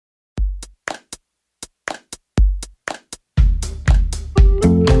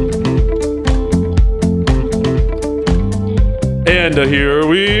And here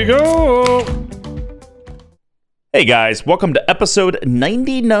we go. Hey guys, welcome to episode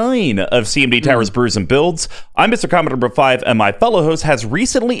 99 of CMD Towers, Brews, and Builds. I'm Mr. Commodore Number 5, and my fellow host has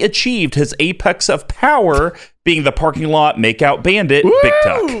recently achieved his apex of power, being the parking lot makeout bandit, Woo! Big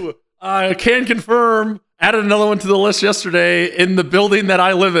Tuck. I can confirm, added another one to the list yesterday in the building that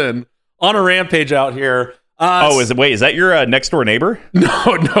I live in, on a rampage out here. Is that your next door neighbor?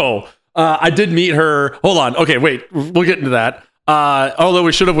 No. I did meet her. Hold on. Okay, wait. We'll get into that. Although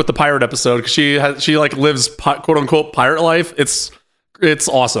we should have with the pirate episode, because she lives quote unquote pirate life. It's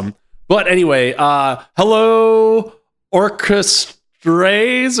awesome. But anyway, hello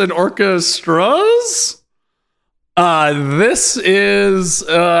orchestras and orchestras. This is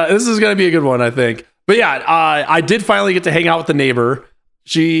gonna be a good one, I think. But yeah, I did finally get to hang out with the neighbor.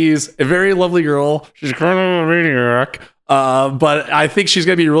 She's a very lovely girl. She's kind of a maniac. But I think she's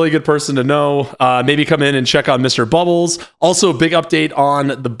going to be a really good person to know. Maybe come in and check on Mr. Bubbles. Also, big update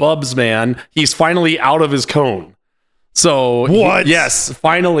on the Bubs man. He's finally out of his cone. So, what? Yes,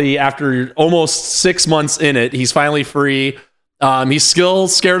 finally, after almost 6 months in it, he's finally free. He's still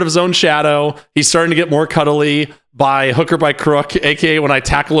scared of his own shadow. He's starting to get more cuddly by hook or by crook, aka when I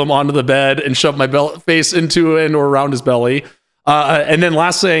tackle him onto the bed and shove my face into and or around his belly. And then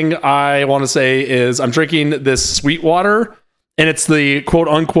last thing I want to say is I'm drinking this Sweetwater, and it's the quote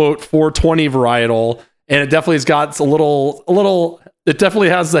unquote 420 varietal, and it definitely has got it definitely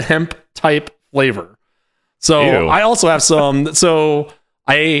has the hemp type flavor. So Ew. I also have some. This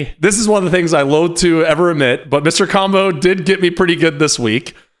is one of the things I loathe to ever admit, but Mr. Combo did get me pretty good this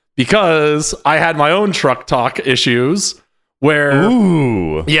week because I had my own truck talk issues where,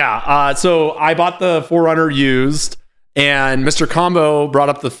 so I bought the 4Runner used. And Mr. Combo brought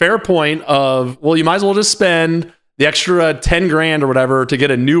up the fair point of, well, you might as well just spend the extra 10 grand or whatever to get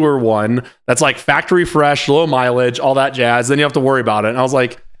a newer one that's like factory fresh, low mileage, all that jazz. Then you have to worry about it. And I was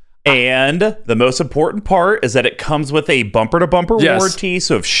like, and the most important part is that it comes with a bumper-to-bumper warranty,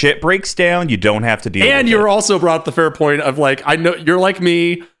 so if shit breaks down, you don't have to deal with it. And you also brought up the fair point of like, I know you're like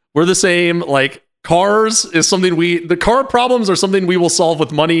me, we're the same, like cars is something the car problems are something we will solve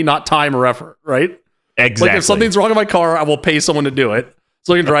with money, not time or effort, right? Exactly. Like if something's wrong with my car, I will pay someone to do it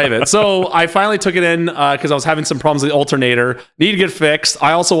so I can drive it. So I finally took it in because I was having some problems with the alternator. Need to get fixed.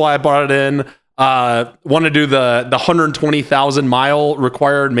 I also, while I brought it in, want to do the 120,000 mile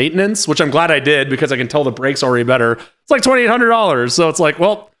required maintenance, which I'm glad I did because I can tell the brakes already better. It's like $2,800. So it's like,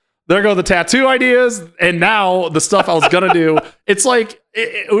 well, there go the tattoo ideas. And now the stuff I was going to do, it's like,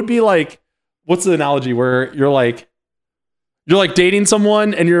 it would be like, what's the analogy where you're like dating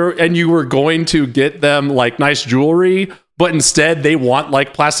someone and you were going to get them like nice jewelry, but instead they want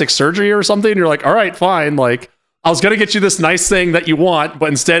like plastic surgery or something. And you're like, all right, fine. Like I was going to get you this nice thing that you want, but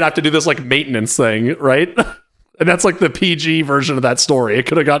instead I have to do this like maintenance thing. Right. And that's like the PG version of that story. It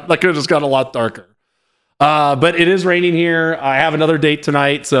could have just got a lot darker. But it is raining here. I have another date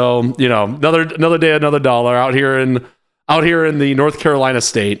tonight. So, another day, another dollar out here in the North Carolina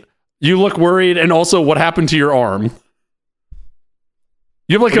state. You look worried. And also what happened to your arm?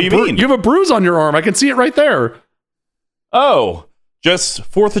 You have you have a bruise on your arm. I can see it right there. Oh, just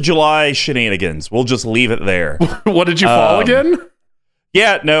 4th of July shenanigans. We'll just leave it there. What, did you fall again?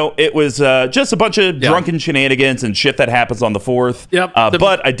 Yeah, no, it was just a bunch of drunken shenanigans and shit that happens on the 4th. Yep.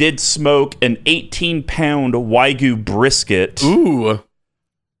 But I did smoke an 18-pound Wagyu brisket. Ooh.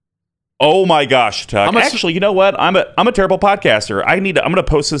 Oh my gosh, Tuck. Actually, you know what? I'm a terrible podcaster. I'm going to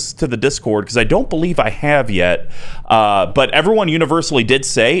post this to the Discord because I don't believe I have yet. But everyone universally did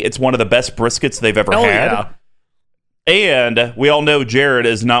say it's one of the best briskets they've ever had. Yeah. And we all know Jared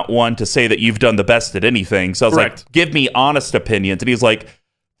is not one to say that you've done the best at anything. So I was like, give me honest opinions. And he's like,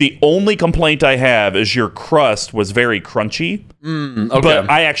 the only complaint I have is your crust was very crunchy. Okay. But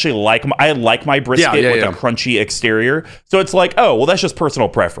I actually like my brisket with a crunchy exterior. So it's like, oh, well, that's just personal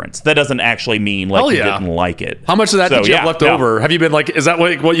preference. That doesn't actually mean like you didn't like it. How much of that did you have left over? Have you been like, is that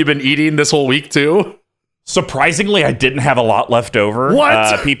what you've been eating this whole week too? Surprisingly, I didn't have a lot left over.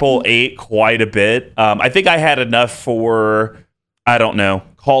 What? People ate quite a bit. I think I had enough for, I don't know,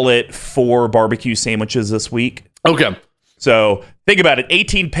 call it 4 barbecue sandwiches this week. Okay. So think about it,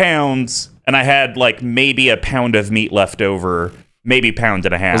 18 pounds, and I had like maybe a pound of meat left over, maybe pound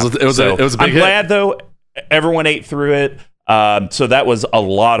and a half. It was a big I'm glad, though, everyone ate through it. So that was a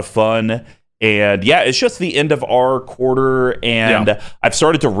lot of fun. And yeah, it's just the end of our quarter. And I've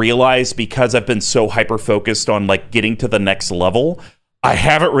started to realize, because I've been so hyper-focused on like getting to the next level, I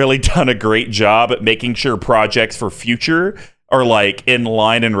haven't really done a great job at making sure projects for future are like in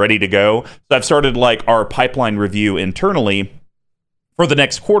line and ready to go. So I've started like our pipeline review internally for the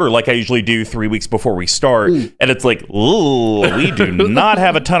next quarter, like I usually do 3 weeks before we start. And it's like, ooh, we do not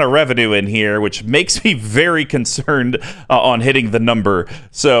have a ton of revenue in here, which makes me very concerned on hitting the number.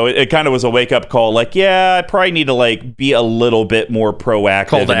 So it kind of was a wake up call. Like, yeah, I probably need to like be a little bit more proactive,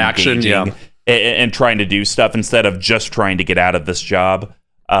 call to action, and trying to do stuff instead of just trying to get out of this job.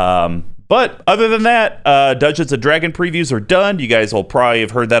 But other than that, Dungeons & Dragon previews are done. You guys will probably have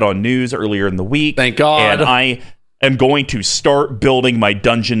heard that on news earlier in the week. Thank God. And I am going to start building my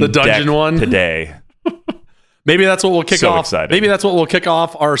dungeon deck one today. Maybe that's what we'll kick off. Excited. Maybe that's what we'll kick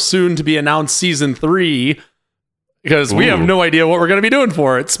off our soon to be announced season 3. Because we have no idea what we're going to be doing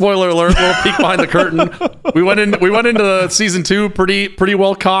for it. Spoiler alert, little peek behind the curtain. We went into season 2 pretty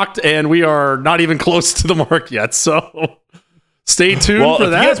well cocked, and we are not even close to the mark yet. So stay tuned for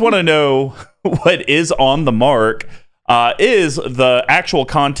that. If you guys want to know what is on the mark, is the actual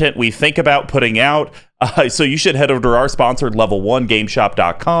content we think about putting out. So you should head over to our sponsor,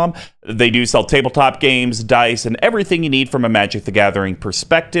 level1gameshop.com. They do sell tabletop games, dice, and everything you need from a Magic the Gathering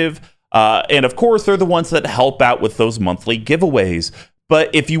perspective. And of course, they're the ones that help out with those monthly giveaways. But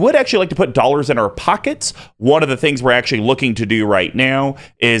if you would actually like to put dollars in our pockets, one of the things we're actually looking to do right now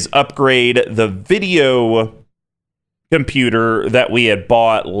is upgrade the video computer that we had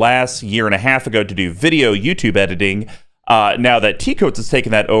bought last year and a half ago to do video YouTube editing. Now that T-Coats has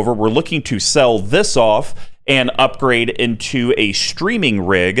taken that over, we're looking to sell this off and upgrade into a streaming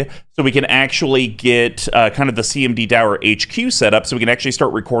rig so we can actually get kind of the CMD Tower HQ set up so we can actually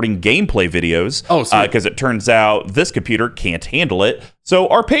start recording gameplay videos. Because it turns out this computer can't handle it. So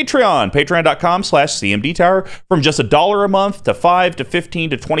our patreon.com/CMD Tower, from just $1 a month to $5 to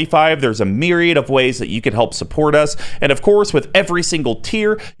 $15 to $25, there's a myriad of ways that you can help support us. And of course, with every single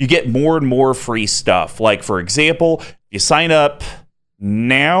tier, you get more and more free stuff. Like, for example, you sign up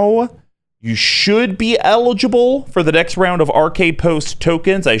now, you should be eligible for the next round of Arcade Post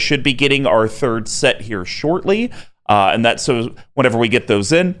tokens. I should be getting our third set here shortly. And that's so whenever we get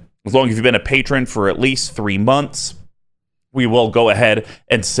those in, as long as you've been a patron for at least 3 months, we will go ahead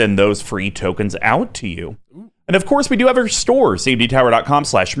and send those free tokens out to you. And of course, we do have our store,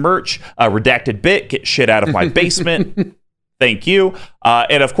 cmdtower.com/merch. Redacted Bit, get shit out of my basement. Thank you.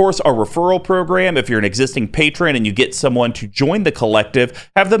 And of course, our referral program. If you're an existing patron and you get someone to join the collective,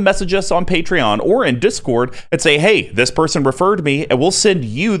 have them message us on Patreon or in Discord and say, hey, this person referred me, and we'll send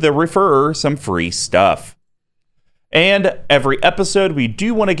you, the referrer, some free stuff. And every episode, we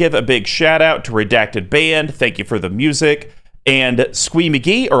do want to give a big shout out to Redacted Band. Thank you for the music. And Squee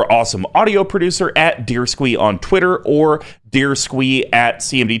McGee, our awesome audio producer, at Dear Squee on Twitter, or DearSquee at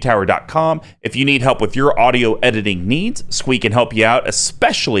cmdtower.com. If you need help with your audio editing needs, Squee can help you out,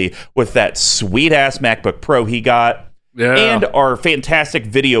 especially with that sweet-ass MacBook Pro he got. Yeah. And our fantastic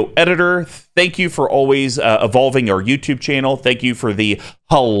video editor. Thank you for always evolving our YouTube channel. Thank you for the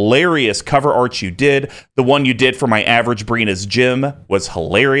hilarious cover art you did. The one you did for my Average Brina's Gym was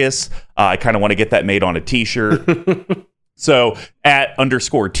hilarious. I kind of want to get that made on a t-shirt. So at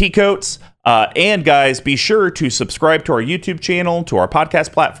 _Tcoats. And guys, be sure to subscribe to our YouTube channel, to our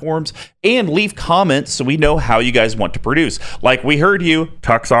podcast platforms, and leave comments so we know how you guys want to produce. Like we heard you,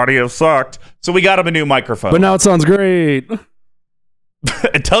 Tux audio sucked, so we got him a new microphone. But now it sounds great.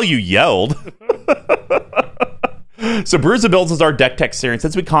 Until you yelled. So Brews and Builds is our deck tech series.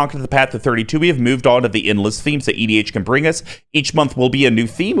 Since we conquered the path to 32, we have moved on to the endless themes that EDH can bring us. Each month will be a new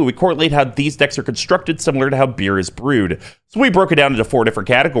theme, and we correlate how these decks are constructed, similar to how beer is brewed. So we broke it down into 4 different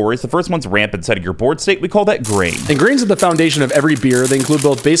categories. The first one's rampant setting your board state. We call that grain. And grains are the foundation of every beer. They include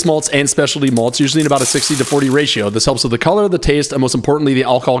both base malts and specialty malts, usually in about a 60-40 ratio. This helps with the color, the taste, and most importantly, the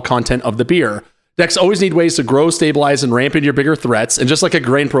alcohol content of the beer. Decks always need ways to grow, stabilize, and ramp into your bigger threats. And just like a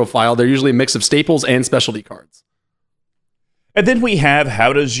grain profile, they're usually a mix of staples and specialty cards. And then we have,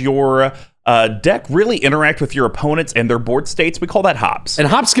 how does your deck really interact with your opponents and their board states? We call that hops. And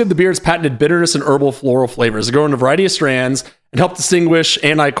hops give the beer its patented bitterness and herbal floral flavors. They grow in a variety of strands and help distinguish,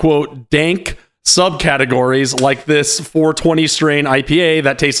 and I quote, dank subcategories like this 420 strain IPA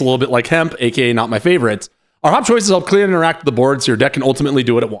that tastes a little bit like hemp, aka not my favorite. Our hop choices help clearly interact with the board so your deck can ultimately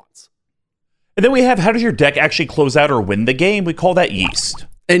do what it wants. And then we have, how does your deck actually close out or win the game? We call that yeast.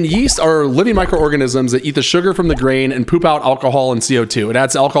 And yeast are living microorganisms that eat the sugar from the grain and poop out alcohol and CO2. It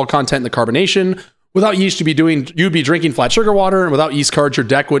adds alcohol content in the carbonation. Without yeast, you'd be drinking flat sugar water, and without yeast cards, your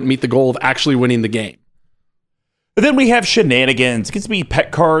deck wouldn't meet the goal of actually winning the game. But then we have shenanigans. It gets to be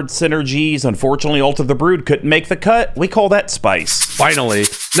pet card synergies. Unfortunately, Alter the Brood couldn't make the cut. We call that spice. Finally.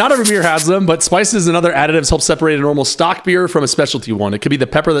 Not every beer has them, but spices and other additives help separate a normal stock beer from a specialty one. It could be the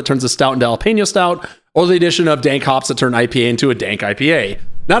pepper that turns a stout into jalapeno stout, or the addition of dank hops that turn IPA into a dank IPA.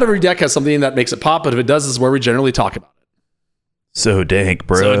 Not every deck has something that makes it pop, but if it does, this is where we generally talk about it. So dank,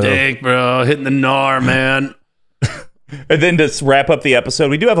 bro. So dank, bro. Hitting the gnar, man. And then to wrap up the episode,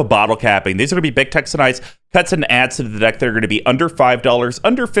 we do have a bottle capping. These are going to be Big Tex and Ice cuts and adds to the deck. They're going to be under $5,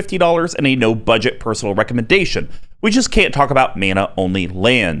 under $50, and a no-budget personal recommendation. We just can't talk about mana-only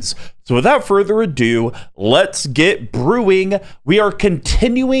lands. So without further ado, let's get brewing. We are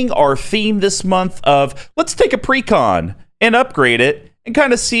continuing our theme this month of let's take a pre-con and upgrade it and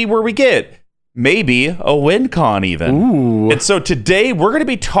kind of see where we get. Maybe a win-con even. Ooh. And so today we're going to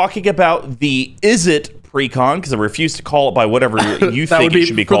be talking about the Izzet pre-con, because I refuse to call it by whatever you think it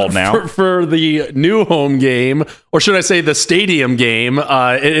should be called now. For the new home game, or should I say the stadium game,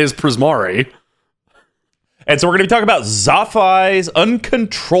 it is Prismari. And so we're going to be talking about Zafai's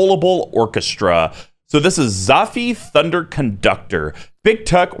Uncontrollable Orchestra. So this is Zafi Thunder Conductor. Big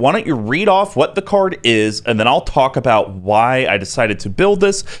Tuck, why don't you read off what the card is, and then I'll talk about why I decided to build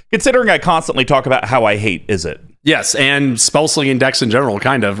this, considering I constantly talk about how I hate Izzet. Yes, and spell slinging decks in general,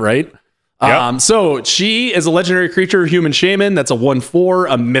 kind of, right? Yep. So she is a legendary creature, human shaman. That's a 1/4,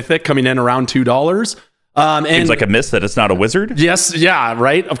 a mythic coming in around $2. And seems like a miss that it's not a wizard. Yes, yeah,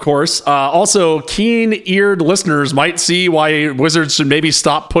 right, of course. Also, keen-eared listeners might see why wizards should maybe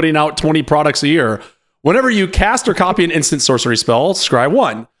stop putting out 20 products a year. Whenever you cast or copy an instant sorcery spell, scry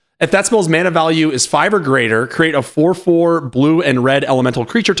 1. If that spell's mana value is 5 or greater, create a 4/4 blue and red elemental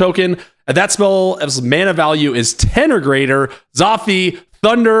creature token. If that spell's mana value is 10 or greater, Zafi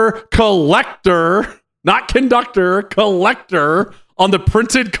Thunder Collector, not Conductor, Collector, on the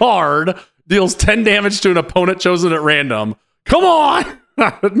printed card deals 10 damage to an opponent chosen at random. Come on!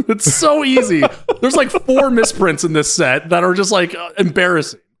 It's so easy. There's like 4 misprints in this set that are just like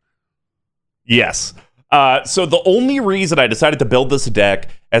embarrassing. Yes. So the only reason I decided to build this deck,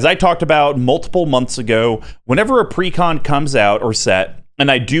 as I talked about multiple months ago, whenever a pre-con comes out or set,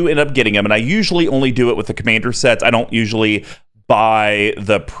 and I do end up getting them, and I usually only do it with the commander sets. I don't usually buy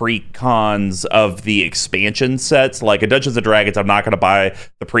the pre-cons of the expansion sets. Like a Dungeons & Dragons, I'm not going to buy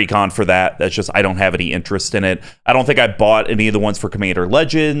the pre-con for that. That's just, I don't have any interest in it. I don't think I bought any of the ones for Commander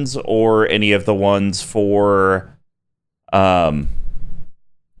Legends or any of the ones for...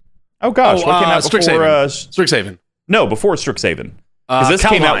 Oh gosh, what came out before Strixhaven? No, before Strixhaven. Because this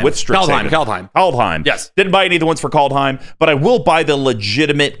came out with Strixhaven. Kaldheim. Yes. Didn't buy any of the ones for Kaldheim, but I will buy the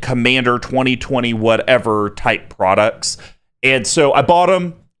legitimate Commander 2020 whatever type products. And so I bought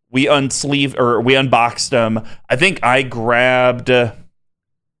them. We unboxed them. I think I grabbed the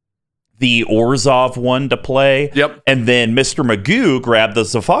Orzhov one to play. Yep. And then Mr. Magoo grabbed the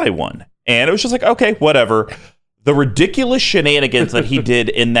Zafai one. And it was just like, okay, whatever. The ridiculous shenanigans that he did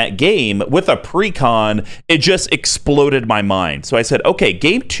in that game with a pre-con, it just exploded my mind. So I said, okay,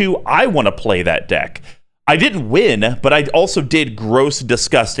 game 2, I want to play that deck. I didn't win, but I also did gross,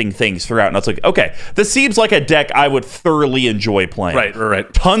 disgusting things throughout. And I was like, okay, this seems like a deck I would thoroughly enjoy playing.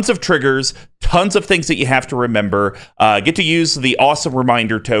 Right. Tons of triggers, tons of things that you have to remember. Get to use the awesome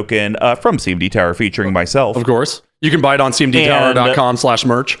reminder token from CMD Tower featuring myself. Of course. You can buy it on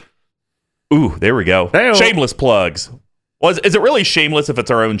cmdtower.com/merch. Ooh, there we go. Hey-o. Shameless plugs. Is it really shameless if it's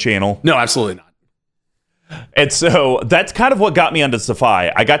our own channel? No, absolutely not. And so that's kind of what got me onto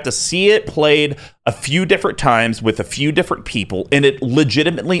Zafai. I got to see it played a few different times with a few different people, and it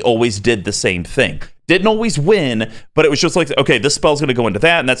legitimately always did the same thing. Didn't always win, but it was just like, okay, this spell's going to go into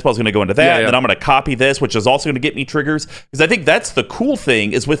that, and that spell's going to go into that, and then I'm going to copy this, which is also going to get me triggers. Because I think that's the cool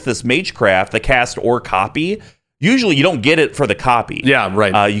thing is with this Magecraft, the cast or copy, usually you don't get it for the copy. Yeah,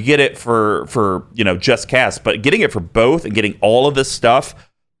 right. You get it for just cast, but getting it for both and getting all of this stuff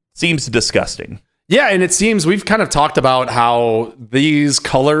seems disgusting. Yeah, and it seems we've kind of talked about how these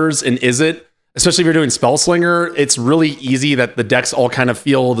colors in Izzet, especially if you're doing Spellslinger, it's really easy that the decks all kind of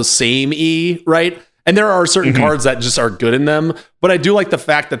feel the same right? And there are certain cards that just are good in them, but I do like the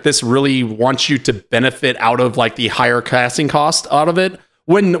fact that this really wants you to benefit out of like the higher casting cost out of it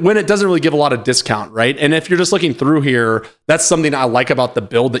when it doesn't really give a lot of discount, right? And if you're just looking through here, that's something I like about the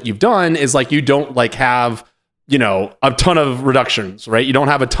build that you've done is like you don't like have a ton of reductions, right? You don't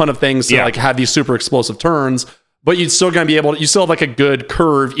have a ton of things to like have these super explosive turns, but you're still going to be able to, you still have like a good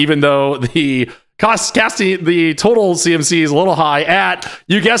curve, even though the casting, the total CMC is a little high at,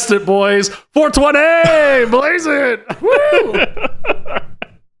 you guessed it, boys, 420, blaze it. Woo!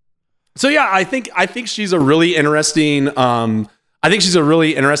 So yeah, I think she's a really interesting,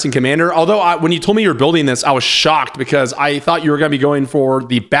 commander. Although when you told me you were building this, I was shocked because I thought you were going to be going for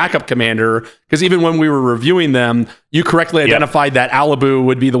the backup commander. Because even when we were reviewing them, you correctly identified that Alibu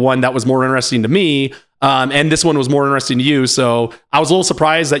would be the one that was more interesting to me. And this one was more interesting to you. So I was a little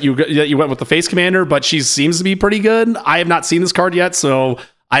surprised that you went with the face commander, but she seems to be pretty good. I have not seen this card yet, so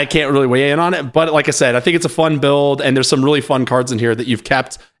I can't really weigh in on it. But like I said, I think it's a fun build, and there's some really fun cards in here that you've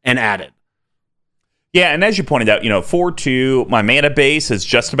kept and added. Yeah, and as you pointed out, 4-2, my mana base is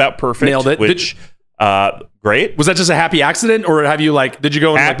just about perfect. Nailed it. Which, great. Was that just a happy accident, or have you did you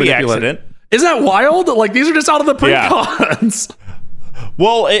go and happy accident? Isn't that wild? Like, these are just out of the precons. Yeah.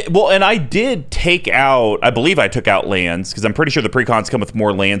 Well, and I did take out, I believe I took out lands, because I'm pretty sure the precons come with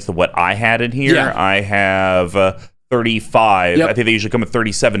more lands than what I had in here. Yeah. I have 35. Yep. I think they usually come with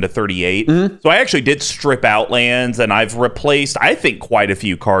 37 to 38. Mm-hmm. So I actually did strip out lands, and I've replaced, I think, quite a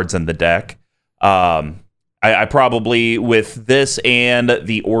few cards in the deck. I probably, with this and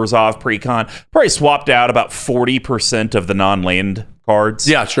the Orzhov precon, probably swapped out about 40% of the non-land cards.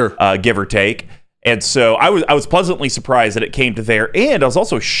 Yeah, sure. Give or take. And so I was pleasantly surprised that it came to there. And I was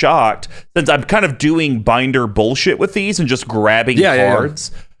also shocked, since I'm kind of doing binder bullshit with these and just grabbing cards.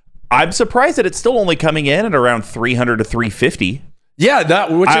 Yeah. I'm surprised that it's still only coming in at around 300 to 350. Yeah,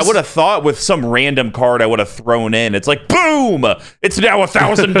 I would have thought with some random card I would have thrown in. It's like, boom! It's now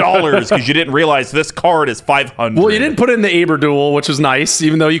 $1,000 because you didn't realize this card is 500. Well, you didn't put in the Aber Duel, which was nice,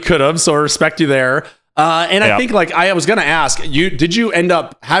 even though you could have. So I respect you there. And I think, I was going to ask you, did you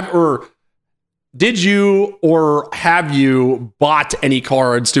have you bought any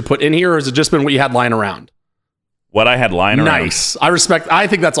cards to put in here, or has it just been what you had lying around? What I had lying around. Nice. I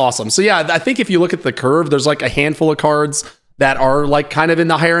think that's awesome. So yeah, I think if you look at the curve, there's a handful of cards that are kind of in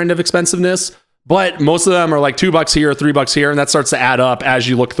the higher end of expensiveness, but most of them are $2 here, $3 here, and that starts to add up as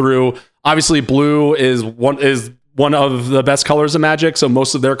you look through. Obviously, blue is one of the best colors of Magic, so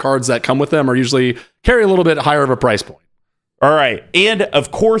most of their cards that come with them are usually carry a little bit higher of a price point. All right, and of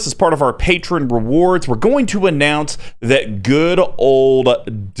course, as part of our patron rewards, we're going to announce that good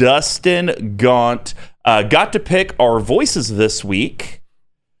old Dustin Gaunt got to pick our voices this week.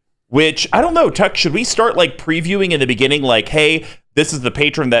 Which, I don't know, Tuck, should we start previewing in the beginning, hey, this is the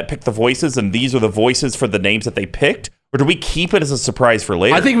patron that picked the voices and these are the voices for the names that they picked? Or do we keep it as a surprise for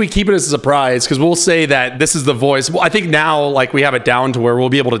later? I think we keep it as a surprise because we'll say that this is the voice. Well, I think now we have it down to where we'll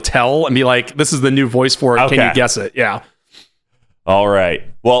be able to tell and be this is the new voice for it. Okay. Can you guess it? Yeah. All right.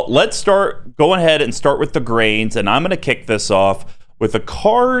 Well, let's go ahead and start with the grains, and I'm going to kick this off with a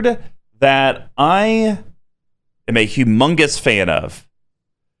card that I am a humongous fan of.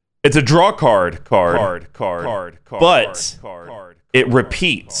 It's a draw card, but it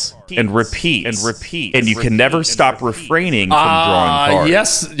repeats and repeats, and you can never stop refraining from drawing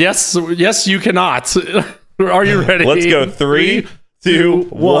cards. Yes, you cannot. Are you ready? Let's go. 3, 2,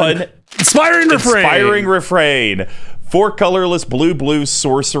 1. Inspiring Refrain. 4 colorless blue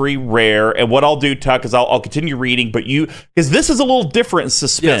sorcery rare. And what I'll do, Tuck, is I'll continue reading, but because this is a little different in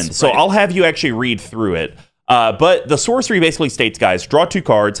Suspend, yes, so right. I'll have you actually read through it. But the sorcery basically states, guys, draw 2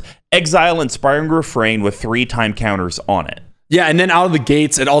 cards, exile Inspiring Refrain with 3 time counters on it. Yeah, and then out of the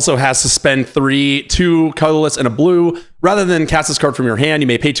gates, it also has Suspend 3, 2 colorless, and a blue. Rather than cast this card from your hand, you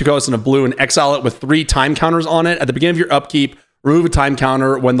may pay 2 colorless and a blue and exile it with 3 time counters on it. At the beginning of your upkeep, remove a time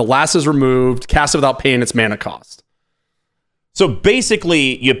counter. When the last is removed, cast it without paying its mana cost. So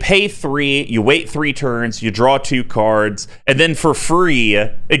basically, you pay 3, you wait 3 turns, you draw 2 cards, and then for free,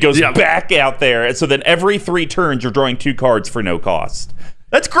 it goes back out there. And so then every 3 turns, you're drawing 2 cards for no cost.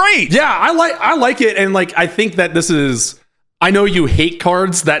 That's great. Yeah, I like it. And I think that this is, I know you hate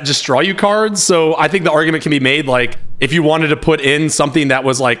cards that just draw you cards. So I think the argument can be made, if you wanted to put in something that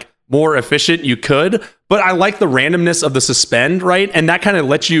was more efficient, you could. But I like the randomness of the Suspend, right? And that kind of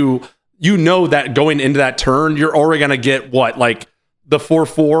lets you that going into that turn, you're already going to get the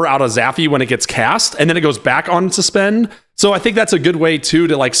 4/4 out of Zaffi when it gets cast, and then it goes back on Suspend. So I think that's a good way too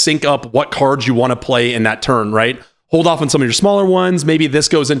to sync up what cards you want to play in that turn, right? Hold off on some of your smaller ones. Maybe this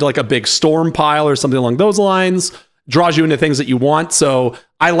goes into a big storm pile or something along those lines, draws you into things that you want. So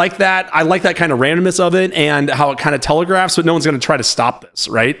I like that. I like that kind of randomness of it and how it kind of telegraphs, but no one's going to try to stop this,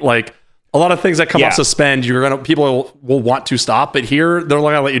 right? A lot of things that come off Suspend, people will want to stop, but here they're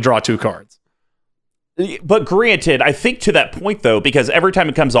going to let you draw 2 cards. But granted, I think to that point though, because every time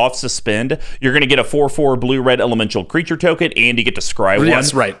it comes off Suspend, you're going to get a 4/4 blue-red elemental creature token, and you get to scry one.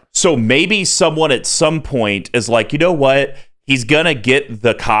 Yes, right. So maybe someone at some point is you know what? He's going to get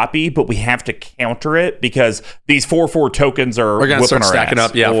the copy, but we have to counter it because these 4/4 tokens are going to start stacking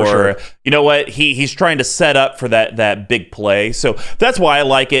up. Yeah, or, for sure. You know what? He's trying to set up for that big play. So that's why I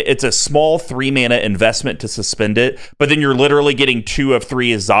like it. It's a small 3 mana investment to suspend it, but then you're literally getting 2 of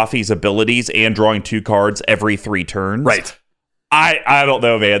 3 Zaffi's abilities and drawing 2 cards every 3 turns. Right. I don't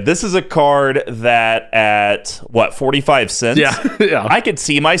know, man. This is a card that at, 45 cents? Yeah. I could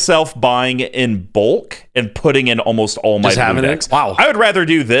see myself buying in bulk and putting in almost all my blue decks. Wow. I would rather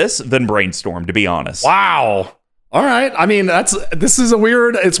do this than Brainstorm, to be honest. Wow. All right. I mean,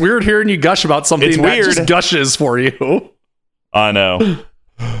 it's weird hearing you gush about something It's that weird. just gushes for you. I know.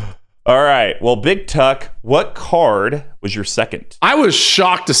 All right. Well, Big Tuck, what card was your second? I was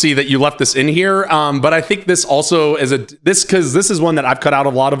shocked to see that you left this in here, but I think this also is because this is one that I've cut out a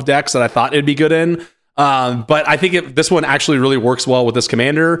lot of decks that I thought it'd be good in. But I think this one actually really works well with this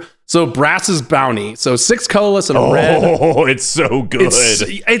commander. So Brass's Bounty. So 6 colorless and a red. Oh, it's so good.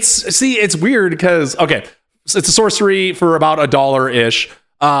 It's weird because so it's a sorcery for about $1-ish,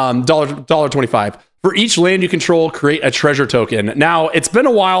 $1.25. For each land you control, create a treasure token. Now, it's been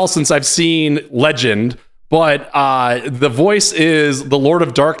a while since I've seen Legend, but the voice is the Lord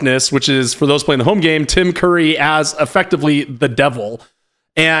of Darkness, which is, for those playing the home game, Tim Curry as effectively the devil.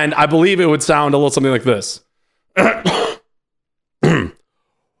 And I believe it would sound a little something like this.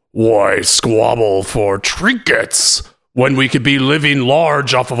 Why squabble for trinkets when we could be living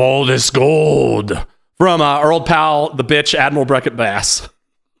large off of all this gold? From our old pal, the bitch, Admiral Beckett Bass.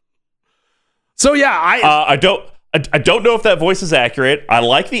 So yeah, I don't know if that voice is accurate. I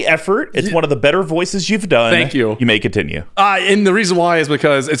like the effort. It's one of the better voices you've done. Thank you. You may continue. And the reason why is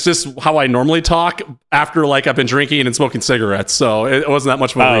because it's just how I normally talk after I've been drinking and smoking cigarettes. So it wasn't that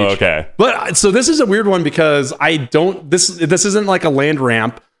much of a reach. Okay. But so this is a weird one because this isn't like a land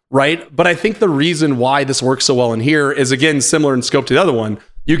ramp, right? But I think the reason why this works so well in here is, again, similar in scope to the other one.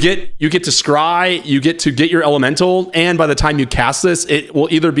 You get to scry, you get to get your elemental, and by the time you cast this, it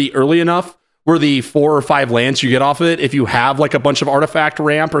will either be early enough where the 4 or 5 lands you get off of it, if you have a bunch of artifact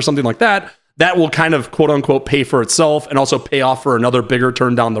ramp or something like that, that will kind of quote unquote pay for itself and also pay off for another bigger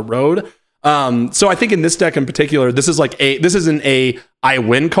turn down the road. So I think in this deck in particular, this isn't a I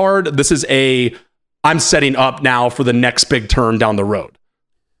win card. This is I'm setting up now for the next big turn down the road.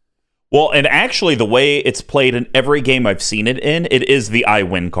 Well, and actually, the way it's played in every game I've seen it in, it is the I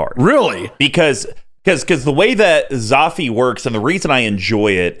win card. Really? Because the way that Zafi works, and the reason I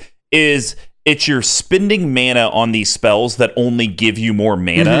enjoy it, is it's you're spending mana on these spells that only give you more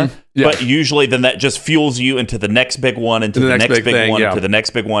mana, but usually then that just fuels you into the next big one, into the next big one, into the next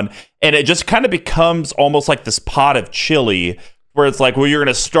big one. And it just kind of becomes almost like this pot of chili where it's like, well, you're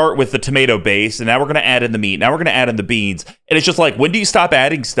going to start with the tomato base, and now we're going to add in the meat. Now we're going to add in the beans. And it's just like, when do you stop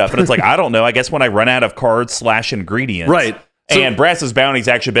adding stuff? And it's like, I don't know. I guess when I run out of cards / ingredients. Right. And Brass's Bounty's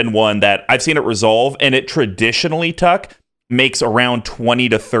actually been one that I've seen it resolve, and it traditionally, Tuck, makes around 20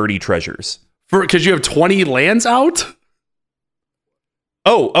 to 30 treasures. Because you have 20 lands out?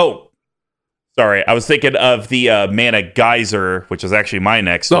 Oh. Sorry, I was thinking of the Mana Geyser, which is actually my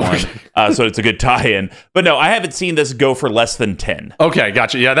next one. So it's a good tie-in. But no, I haven't seen this go for less than 10. Okay,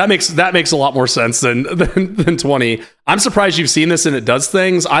 gotcha. Yeah, that makes a lot more sense than 20. I'm surprised you've seen this and it does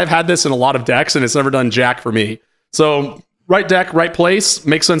things. I've had this in a lot of decks and it's never done jack for me. So right deck, right place,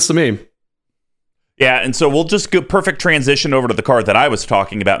 makes sense to me. Yeah, and so we'll just go perfect transition over to the card that I was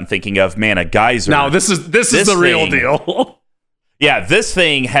talking about and thinking of, Mana Geyser. Now, this is the real deal. Yeah, this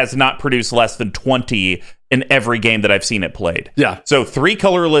thing has not produced less than 20 in every game that I've seen it played. Yeah. So 3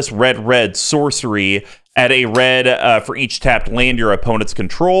 colorless red sorcery at a red for each tapped land your opponents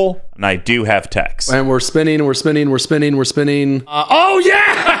control, and I do have text. And we're spinning. Oh,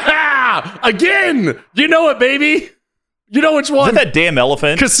 yeah! Again! You know it, baby! You know which one? Is that damn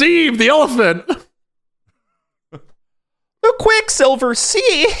elephant? Kasib, the elephant! The Quicksilver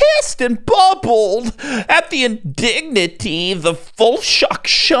Sea hissed and bubbled. At the indignity, the full shock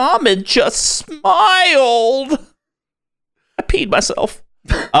shaman just smiled. I peed myself.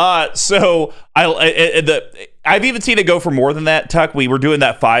 So I've even seen it go for more than that, Tuck. We were doing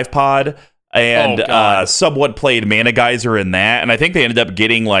that 5-pod, and someone played Mana Geyser in that, and I think they ended up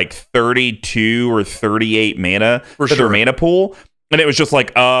getting 32 or 38 mana for their mana pool. And it was just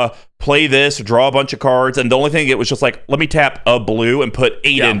like, play this, draw a bunch of cards. And the only thing, it was just like, let me tap a blue and put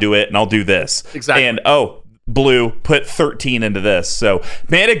 8 into it, and I'll do this. Exactly. And, blue, put 13 into this. So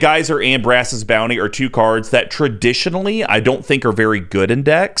Mana Geyser and Brass's Bounty are 2 cards that traditionally I don't think are very good in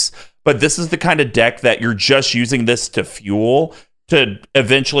decks. But this is the kind of deck that you're just using this to fuel, to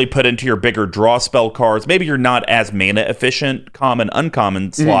eventually put into your bigger draw spell cards. Maybe you're not as mana efficient, common,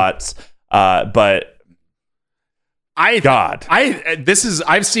 uncommon slots, but...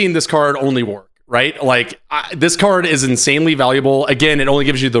 I've seen this card only work, right? This card is insanely valuable. Again, it only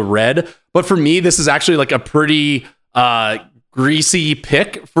gives you the red, but for me, this is actually a pretty greasy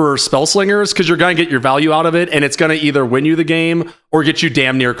pick for spell slingers, because you're going to get your value out of it, and it's going to either win you the game or get you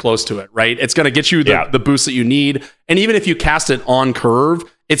damn near close to it, right? It's going to get you the boost that you need, and even if you cast it on curve,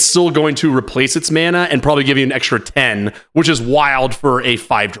 it's still going to replace its mana and probably give you an extra 10, which is wild for a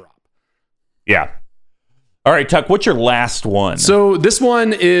 5-drop. Yeah. All right, Tuck, what's your last one? So this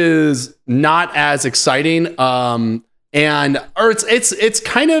one is not as exciting, or it's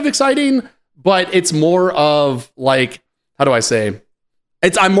kind of exciting, but it's more of like, how do I say?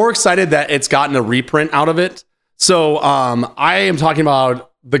 I'm more excited that it's gotten a reprint out of it. So I am talking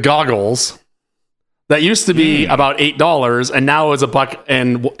about the goggles that used to be about $8 and now is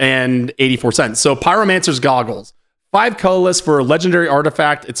 $1.84. So Pyromancer's goggles. 5 colorless for a legendary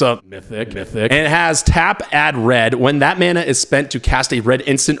artifact. It's a mythic. And it has tap, add red. When that mana is spent to cast a red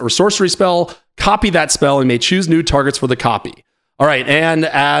instant or sorcery spell, copy that spell and may choose new targets for the copy. All right. And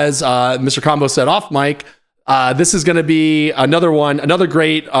as Mr. Combo said off mic, this is going to be another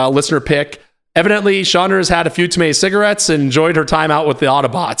great listener pick. Evidently, Chandra has had a few too many cigarettes and enjoyed her time out with the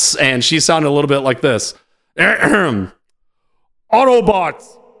Autobots. And she sounded a little bit like this.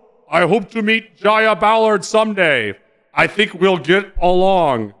 Autobots. I hope to meet Jaya Ballard someday. I think we'll get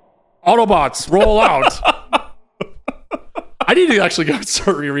along. Autobots, roll out. I need to actually go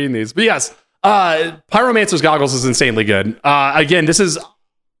start rereading these. But yes, Pyromancer's Goggles is insanely good. Again,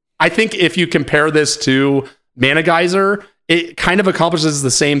 I think if you compare this to Mana Geyser, it kind of accomplishes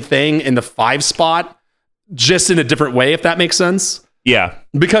the same thing in the 5 spot, just in a different way, if that makes sense. Yeah.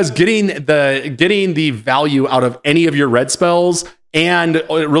 Because getting the value out of any of your red spells, and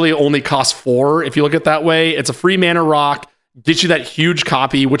it really only costs 4 if you look at it that way. It's a free mana rock, gets you that huge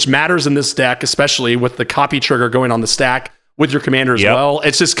copy, which matters in this deck, especially with the copy trigger going on the stack with your commander as well.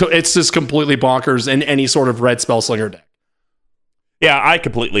 It's just completely bonkers in any sort of red spell slinger deck. Yeah, I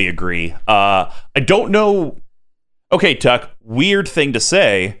completely agree. I don't know. Okay, Tuck, weird thing to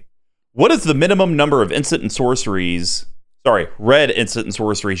say. What is the minimum number of red instant and sorceries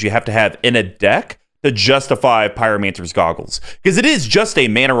you have to have in a deck to justify Pyromancer's Goggles? Because it is just a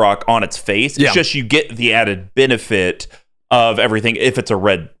mana rock on its face. It's just you get the added benefit of everything if it's a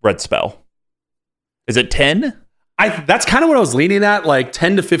red spell. Is it 10? That's kind of what I was leaning at, like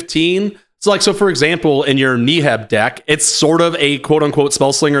 10 to 15. So for example, in your Niheb deck, it's sort of a quote-unquote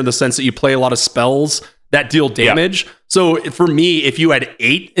spell slinger in the sense that you play a lot of spells that deal damage. Yeah. So for me, if you had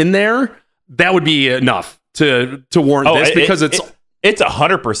 8 in there, that would be enough to warrant this, because it's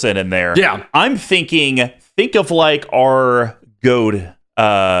 100% in there. Yeah. I'm think of like our Goad,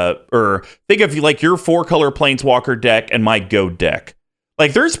 or think of like your 4-color Planeswalker deck and my Goad deck.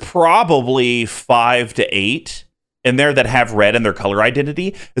 Like there's probably 5 to 8 in there that have red in their color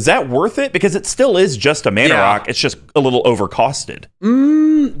identity. Is that worth it? Because it still is just a mana rock. It's just a little overcosted.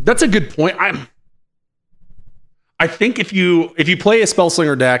 That's a good point. I think if you play a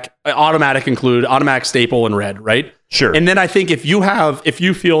Spellslinger deck, automatic staple in red, right? Sure. And then I think if you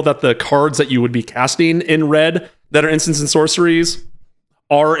feel that the cards that you would be casting in red that are instants and sorceries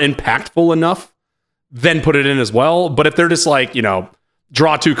are impactful enough, then put it in as well. But if they're just like,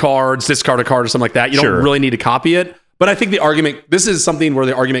 draw 2 cards, discard a card or something like that, you don't really need to copy it. But I think this is something where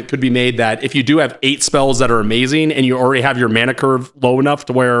the argument could be made that if you do have 8 spells that are amazing and you already have your mana curve low enough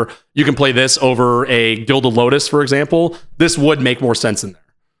to where you can play this over a Gilded Lotus, for example, this would make more sense in there.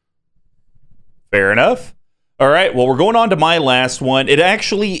 Fair enough. All right, well, we're going on to my last one. It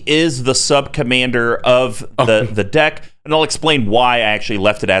actually is the sub-commander of the deck, and I'll explain why I actually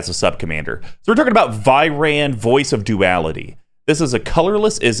left it as a sub-commander. So we're talking about Vyran, Voice of Duality. This is a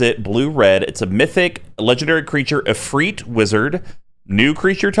colorless blue-red. It's a mythic, legendary creature, Efreet Wizard, new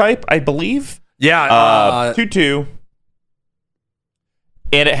creature type, I believe. Yeah. 2/2.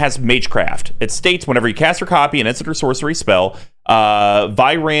 And it has Magecraft. It states whenever you cast or copy an instant or sorcery spell,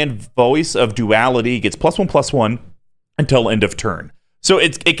 Vyran, Voice of Duality gets +1/+1 until end of turn. So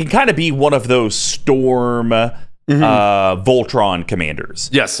it can kind of be one of those Storm Voltron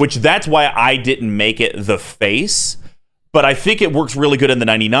commanders. Yes. Which that's why I didn't make it the face. But I think it works really good in the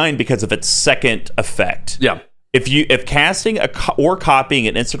 99 because of its second effect. Yeah. If casting or copying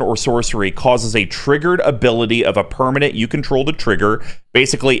an instant or sorcery causes a triggered ability of a permanent you control to trigger,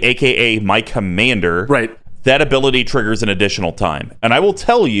 basically AKA my commander, right, that ability triggers an additional time. And I will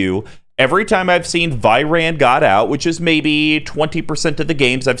tell you, every time I've seen Vyran got out, which is maybe 20% of the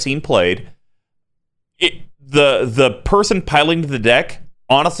games I've seen played, the person piloting the deck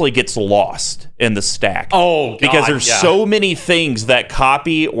honestly gets lost in the stack. Oh, God, because there's so many things that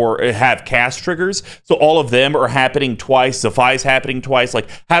copy or have cast triggers. So all of them are happening twice. Zephy's happening twice. Like,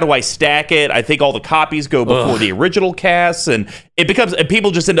 how do I stack it? I think all the copies go before the original casts, and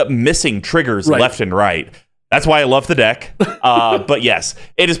people just end up missing triggers left and right. That's why I love the deck. But yes,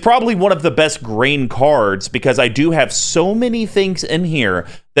 it is probably one of the best grain cards because I do have so many things in here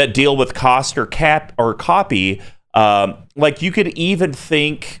that deal with cost or copy. Like you could even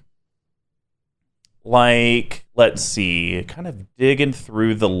think, like, let's see, kind of digging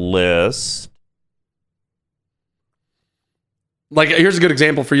through the list. Like, here's a good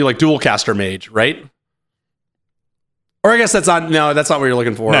example for you, like Dual Caster Mage, right? Or I guess that's not what you're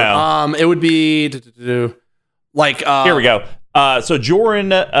looking for. No. It would be like here we go. So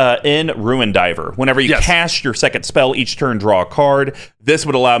Joran in Ruin Diver. Whenever you cast your second spell each turn, draw a card. This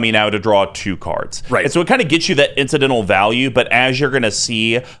would allow me now to draw 2 cards. Right. And so it kind of gets you that incidental value, but as you're going to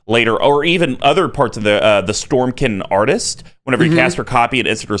see later, or even other parts of the Stormkin Artist, whenever you cast or copy an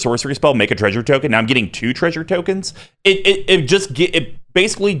instant or sorcery spell, make a treasure token. Now I'm getting 2 treasure tokens. It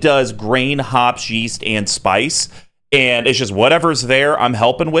basically does grain, hops, yeast, and spice. And it's just whatever's there, I'm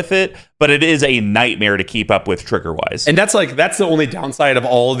helping with it. But it is a nightmare to keep up with trigger-wise. And that's the only downside of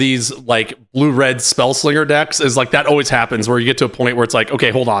all of these like blue-red Spellslinger decks is like that always happens where you get to a point where it's like,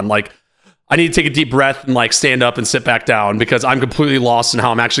 okay, hold on, like I need to take a deep breath and like stand up and sit back down because I'm completely lost in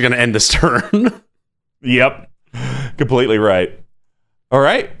how I'm actually going to end this turn. Yep, completely right. All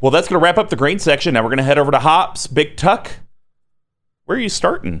right, well, that's going to wrap up the grain section. Now we're going to head over to hops. Big Tuck. Where are you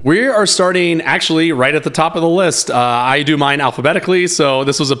starting? We are starting actually right at the top of the list. I do mine alphabetically, so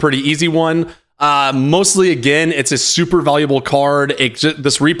this was a pretty easy one. Mostly, again, it's a super valuable card.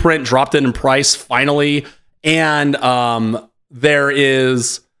 This reprint dropped in price finally, and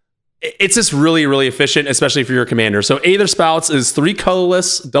it's just really, really efficient, especially for your commander. So Aether Spouts is 3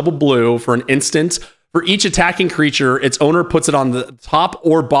 colorless, double blue for an instant. For each attacking creature, its owner puts it on the top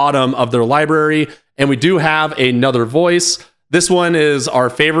or bottom of their library, and we do have another voice. This one is our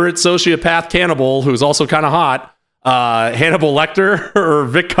favorite sociopath cannibal, who's also kind of hot, Hannibal Lecter, or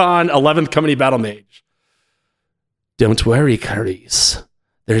VicCon 11th Company Battle Mage. Don't worry, Carice.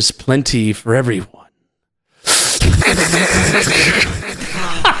 There's plenty for everyone.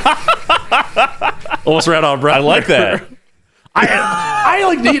 Almost ran out of breath. I like that.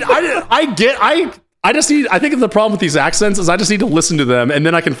 I think the problem with these accents is I just need to listen to them, and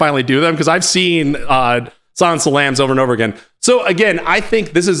then I can finally do them, because I've seen Silence of the Lambs over and over again. So again, I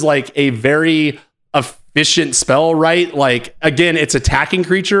think this is like a very efficient spell, right? Like, again, it's attacking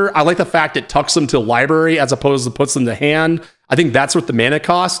creature. I like the fact it tucks them to library as opposed to puts them to hand. I think that's what the mana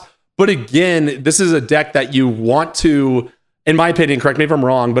cost. But again, this is a deck that you want to, in my opinion, correct me if I'm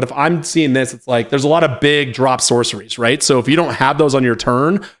wrong, but if I'm seeing this, it's like there's a lot of big drop sorceries, right? So if you don't have those on your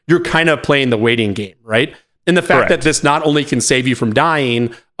turn, you're kind of playing the waiting game, right? And the fact that this not only can save you from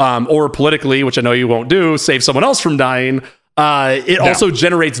dying, or politically, which I know you won't do, save someone else from dying, it also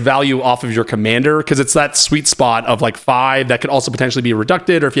generates value off of your commander, because it's that sweet spot of like 5 that could also potentially be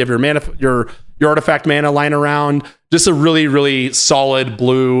reducted, or if you have your mana, your artifact mana lying around. Just a really, really solid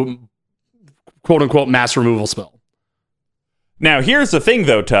blue, quote unquote, mass removal spell. Now, here's the thing,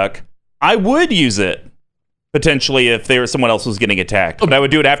 though, Tuck. I would use it potentially if someone else was getting attacked, but I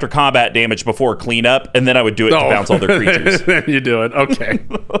would do it after combat damage before cleanup, and then I would do it to bounce all their creatures. Then you do it, okay.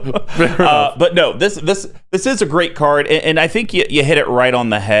 But no, this is a great card, and I think you hit it right on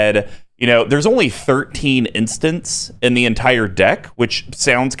the head. You know, there's only 13 instants in the entire deck, which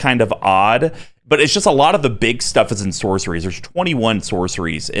sounds kind of odd, but it's just a lot of the big stuff is in sorceries. There's 21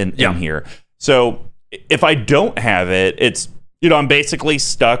 sorceries in here. So if I don't have it, it's, I'm basically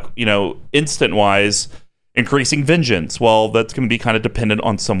stuck, instant-wise, increasing vengeance. Well, that's going to be kind of dependent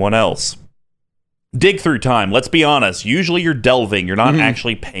on someone else. Dig Through Time. Let's be honest. Usually you're delving. You're not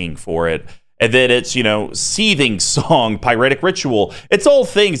actually paying for it. And then it's, Seething Song, Pyretic Ritual. It's all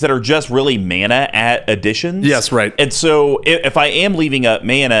things that are just really mana at additions. Yes, right. And so if I am leaving up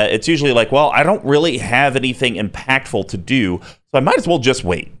mana, it's usually like, well, I don't really have anything impactful to do, so I might as well just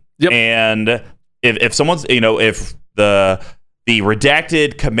wait. Yep. And if someone's, if the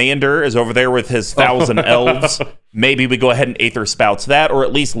redacted commander is over there with his 1,000 elves, maybe we go ahead and Aether Spouts that, or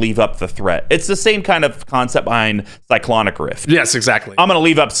at least leave up the threat. It's the same kind of concept behind Cyclonic Rift. Yes, exactly. I'm going to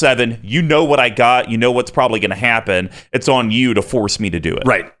leave up 7. You know what I got. You know what's probably going to happen. It's on you to force me to do it.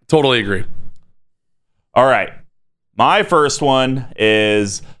 Right. Totally agree. All right. My first one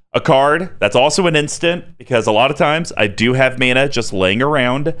is a card that's also an instant, because a lot of times I do have mana just laying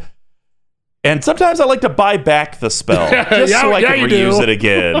around. And sometimes I like to buy back the spell just so I can reuse it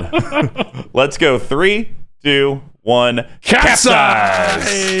again. Let's go. 3, 2, 1.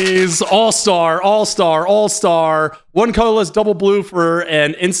 Capsize! All-star. 1 colorless, double blue for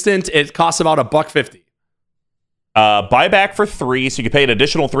an instant. It costs about $1.50. Buy back for 3, so you can pay an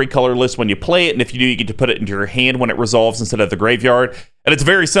additional 3 colorless when you play it, and if you do, you get to put it into your hand when it resolves instead of the graveyard. And it's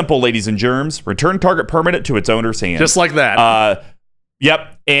very simple, ladies and germs. Return target permanent to its owner's hand. Just like that.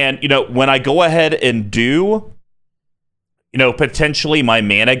 Yep. And, when I go ahead and do, potentially my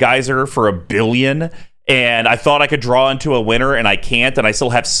mana geyser for 1 billion, and I thought I could draw into a winner, and I can't, and I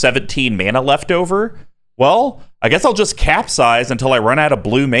still have 17 mana left over, well, I guess I'll just capsize until I run out of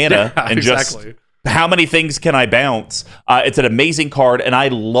blue mana and just how many things can I bounce? It's an amazing card, and I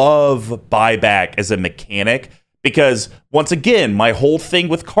love buyback as a mechanic because, once again, my whole thing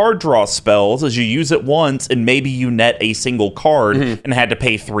with card draw spells is you use it once and maybe you net a single card and had to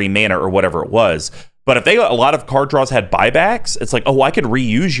pay 3 mana or whatever it was. But if a lot of card draws had buybacks, it's like, oh, I could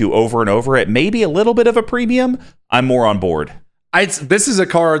reuse you over and over at maybe a little bit of a premium. I'm more on board. This is a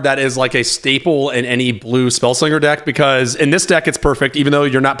card that is like a staple in any blue Spellslinger deck because in this deck it's perfect, even though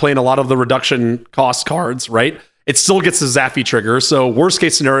you're not playing a lot of the reduction cost cards, right? It still gets the Zaffy trigger. So worst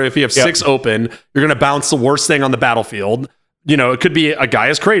case scenario, if you have 6 open, you're going to bounce the worst thing on the battlefield. You know, it could be a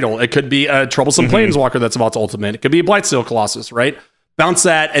Gaia's Cradle. It could be a Troublesome Planeswalker that's about to ultimate. It could be a Blightsteel Colossus, right? Bounce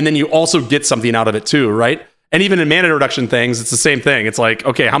that, and then you also get something out of it too, right? And even in mana reduction things, it's the same thing. It's like,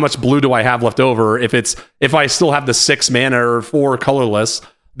 okay, how much blue do I have left over? If I still have the 6 mana or 4 colorless,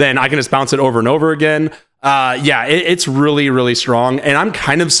 then I can just bounce it over and over again. It's really, really strong. And I'm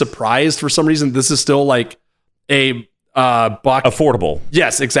kind of surprised for some reason this is still like a buck. Affordable.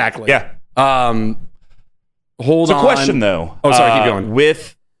 Yes, exactly. Yeah. Hold on. So question though. Oh, sorry, keep going.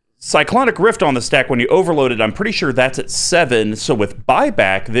 With Cyclonic Rift on the stack, when you overload it, I'm pretty sure that's at 7. So with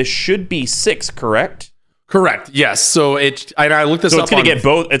buyback, this should be 6, correct? Correct. Yes. So I looked this up. So it's going to get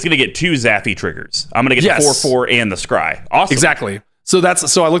both. It's going to get 2 Zaffy triggers. I'm going to get the 4/4 and the Scry. Awesome. Exactly. So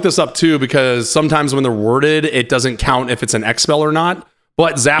I looked this up too because sometimes when they're worded, it doesn't count if it's an X spell or not.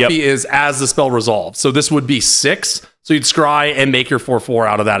 But Zaffy is as the spell resolves. So this would be 6. So you'd Scry and make your 4/4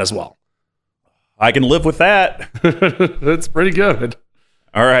 out of that as well. I can live with that. That's pretty good.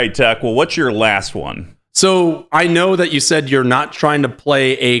 All right, Tuck. Well, what's your last one? So I know that you said you're not trying to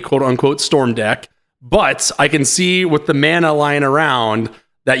play a quote unquote storm deck. But I can see with the mana lying around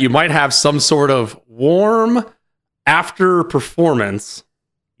that you might have some sort of warm after performance.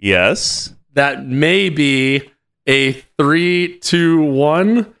 Yes. That may be a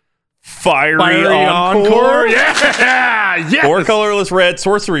 3-2-1 Fiery Encore. Yeah. Yes. 4 colorless red,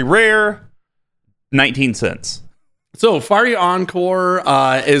 sorcery rare, 19 cents. So Fiery Encore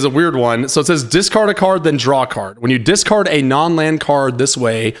is a weird one. So it says discard a card, then draw a card. When you discard a non-land card this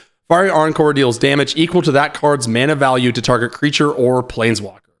way, Fiery Encore deals damage equal to that card's mana value to target creature or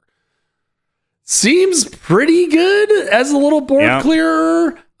planeswalker. Seems pretty good as a little board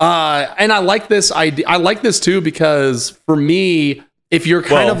clearer. And I like this idea. I like this too because for me, if you're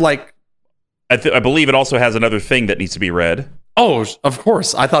kind of like, I believe it also has another thing that needs to be read. Oh, of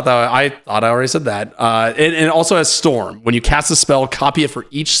course. I thought I already said that. And it also has Storm. When you cast a spell, copy it for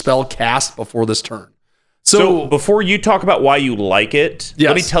each spell cast before this turn. So before you talk about why you like it,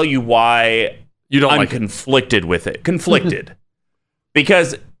 let me tell you why I'm conflicted with it. Conflicted.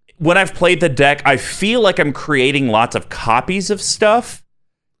 Because when I've played the deck, I feel like I'm creating lots of copies of stuff.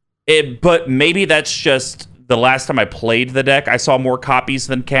 But maybe that's just the last time I played the deck, I saw more copies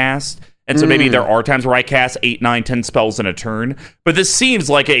than cast. And so maybe there are times where I cast 8, 9, 10 spells in a turn. But this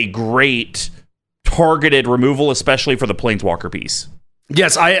seems like a great targeted removal, especially for the Planeswalker piece.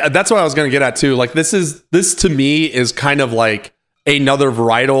 Yes, that's what I was going to get at too. Like this to me is kind of like another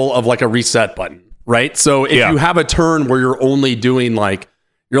varietal of like a reset button, right? So if you have a turn where you're only doing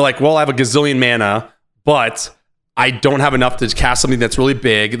you're like, well, I have a gazillion mana, but I don't have enough to cast something that's really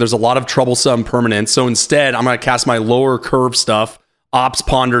big. There's a lot of troublesome permanents. So instead, I'm going to cast my lower curve stuff, Ops,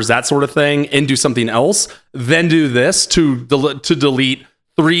 Ponders, that sort of thing, and do something else. Then do this to delete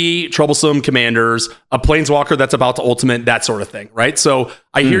 3 troublesome commanders, a planeswalker that's about to ultimate, that sort of thing, right? So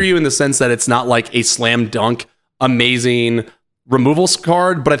I hear you in the sense that it's not like a slam dunk, amazing removals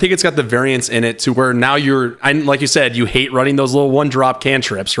card, but I think it's got the variance in it to where now like you said, you hate running those little 1-drop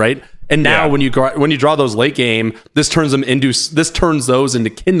cantrips, right? And now when you draw those late game, this turns those into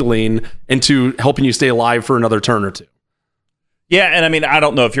kindling, into helping you stay alive for another turn or two. Yeah, and I mean, I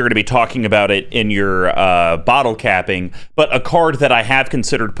don't know if you're going to be talking about it in your bottle capping, but a card that I have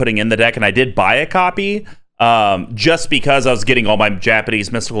considered putting in the deck, and I did buy a copy just because I was getting all my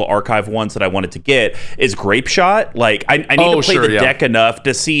Japanese Mystical Archive ones that I wanted to get, is Grape Shot. Like, I need to play the deck enough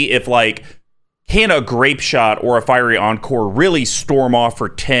to see if, can a Grape Shot or a Fiery Encore really storm off for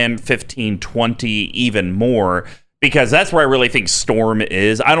 10, 15, 20, even more? Because that's where I really think Storm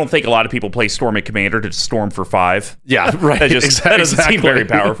is. I don't think a lot of people play Storm and Commander to Storm for 5. Yeah, right. That doesn't seem very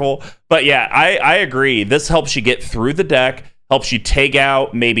powerful. But yeah, I agree. This helps you get through the deck, helps you take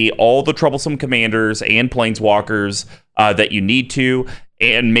out maybe all the troublesome commanders and planeswalkers that you need to,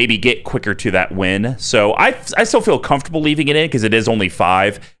 and maybe get quicker to that win. So I still feel comfortable leaving it in because it is only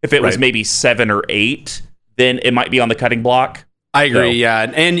 5. If it was maybe 7 or 8, then it might be on the cutting block. I agree,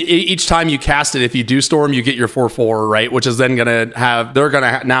 yeah. And each time you cast it, if you do Storm, you get your 4/4, right? Which is then going to have, they're going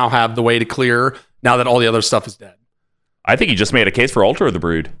to now have the way to clear now that all the other stuff is dead. I think you just made a case for Altar of the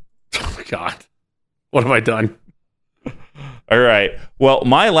Brood. Oh, God. What have I done? All right. Well,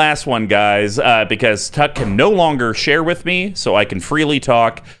 my last one, guys, because Tuck can no longer share with me, so I can freely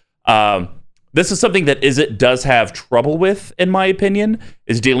talk. This is something that Izzet does have trouble with, in my opinion,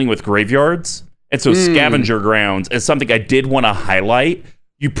 is dealing with graveyards. And so Scavenger Grounds is something I did want to highlight.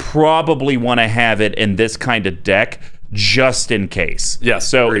 You probably want to have it in this kind of deck just in case. Yes.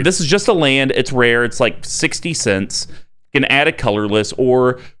 So agreed. this is just a land. It's rare. It's like 60 cents. You can add a colorless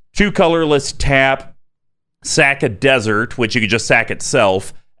or 2 colorless, tap, sack a desert, which you could just sack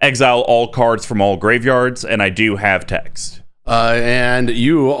itself, exile all cards from all graveyards, and I do have text. And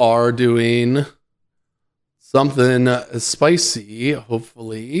you are doing something spicy,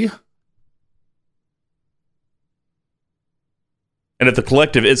 hopefully. And if the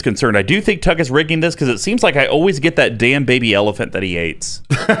collective is concerned, I do think Tuck is rigging this because it seems like I always get that damn baby elephant that he hates.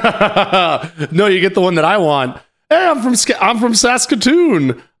 No, you get the one that I want. Hey, I'm from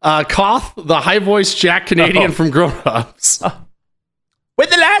Saskatoon. Koth, the high-voiced Jack Canadian from Grown Ups.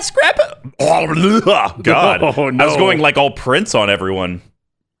 With the last scrap. Oh, God. Oh, no. I was going like all Prince on everyone.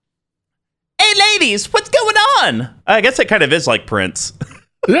 Hey, ladies, what's going on? I guess it kind of is like Prince.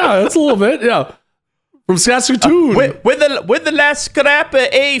 Yeah, that's a little bit. Yeah. From Saskatoon. With the last scrap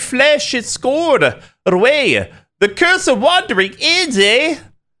of flesh is scored away. The curse of wandering ends, eh?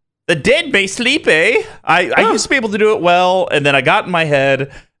 The dead may sleep, eh? I used to be able to do it well, and then I got in my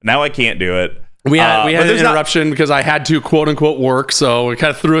head. Now I can't do it. We had an interruption because I had to quote unquote work, so it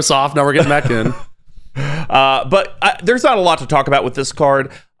kind of threw us off. Now we're getting back in. But there's not a lot to talk about with this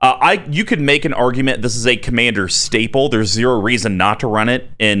card. You could make an argument this is a commander staple. There's zero reason not to run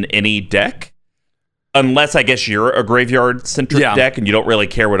it in any deck. Unless, I guess, you're a graveyard-centric deck and you don't really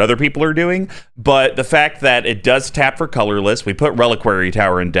care what other people are doing. But the fact that it does tap for colorless, we put Reliquary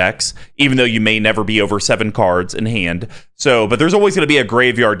Tower in decks, even though you may never be over 7 cards in hand. But there's always going to be a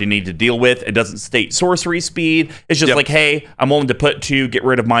graveyard you need to deal with. It doesn't state sorcery speed. It's just like, hey, I'm willing to put 2, get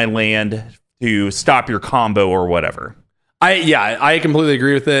rid of my land to stop your combo or whatever. I completely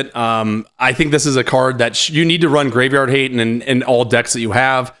agree with it. I think this is a card that you need to run Graveyard Hate in all decks that you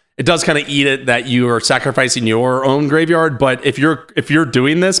have. It does kind of eat it that you are sacrificing your own graveyard, but if you're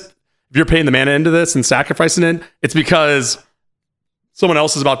doing this, if you're paying the mana into this and sacrificing it, it's because someone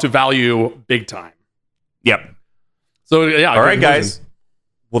else is about to value big time. Yep. So yeah. All right, guys.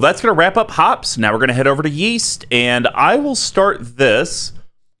 Well, that's going to wrap up Hops. Now we're going to head over to Yeast, and I will start this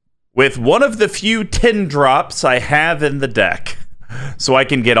with one of the few 10 drops I have in the deck, so I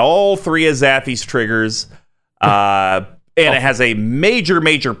can get all 3 of Zaffy's triggers. And it has a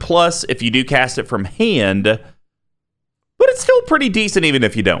major plus if you do cast it from hand, but it's still pretty decent even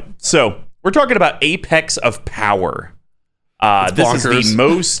if you don't. So we're talking about Apex of Power. This is the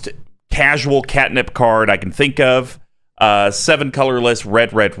most casual catnip card I can think of. 7 colorless,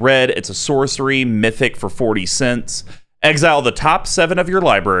 red. It's a sorcery, mythic for 40 cents. Exile the top 7 of your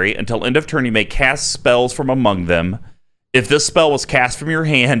library. Until end of turn, you may cast spells from among them. If this spell was cast from your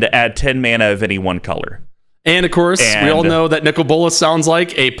hand, add 10 mana of any one color. And of course, we all know that Nicol Bolas sounds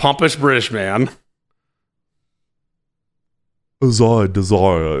like a pompous British man. As I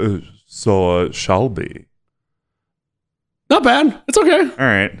desire, so it shall be. Not bad. It's okay. All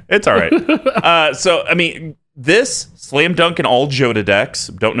right. It's all right. So, I mean, this slam dunk in all Joda decks.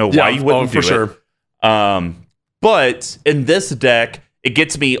 Don't know why you wouldn't do it. For sure. But in this deck, it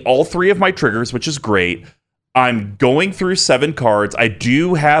gets me all 3 of my triggers, which is great. I'm going through 7 cards. I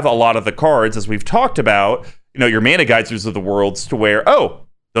do have a lot of the cards, as we've talked about, your Mana Geysers of the worlds, to where,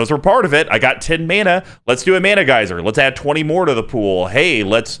 those were part of it. I got 10 mana. Let's do a Mana Geyser. Let's add 20 more to the pool. Hey,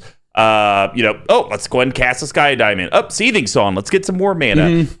 let's, let's go ahead and cast a Sky Diamond. Seething Song. Let's get some more mana.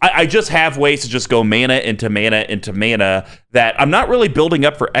 Mm-hmm. I just have ways to just go mana into mana that I'm not really building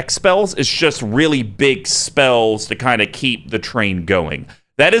up for X spells. It's just really big spells to kind of keep the train going.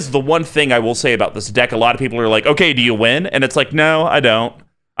 That is the one thing I will say about this deck. A lot of people are like, okay, do you win? And it's like, no, I don't.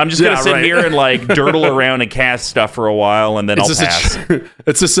 I'm just going to sit here and like dirtle around and cast stuff for a while, and then I'll pass.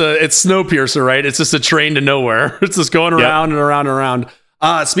 It's Snowpiercer, right? It's just a train to nowhere. It's just going around and around and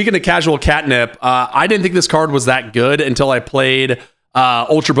around. Speaking of casual catnip, I didn't think this card was that good until I played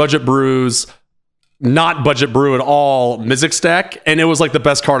Ultra Budget Brew's not Budget Brew at all Mizzix deck, and it was like the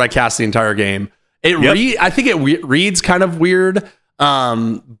best card I cast the entire game. I think it reads kind of weird.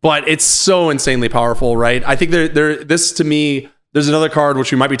 But it's so insanely powerful, right? I think this to me, there's another card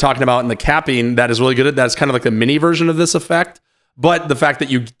which we might be talking about in the capping that is really good at that. It's kind of like the mini version of this effect. But the fact that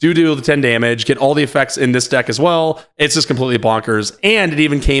you do the 10 damage, get all the effects in this deck as well, it's just completely bonkers. And it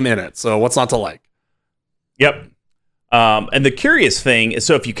even came in it. So what's not to like? Yep. And the curious thing is,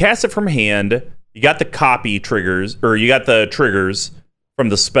 so if you cast it from hand, you got the copy triggers, or you got the triggers from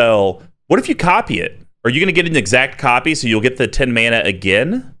the spell. What if you copy it? Are you going to get an exact copy so you'll get the 10 mana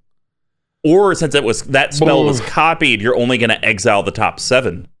again? Or since that spell was copied, you're only going to exile the top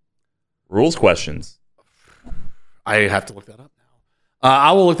 7? Rules questions. I have to look that up now.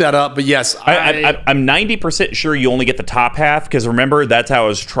 I will look that up, but yes. I'm 90% sure you only get the top half, because remember, that's how I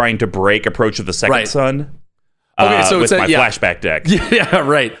was trying to break Approach of the Second Sun with my flashback deck. Yeah,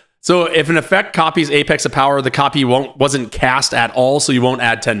 right. So if an effect copies Apex of Power, the copy wasn't cast at all, so you won't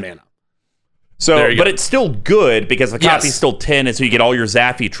add 10 mana. So, but it's still good because the copy's still 10, and so you get all your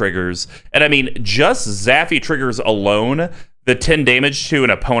Zaffy triggers. And I mean, just Zaffy triggers alone, the 10 damage to an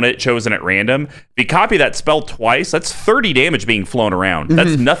opponent chosen at random, if you copy that spell twice, that's 30 damage being flown around. Mm-hmm.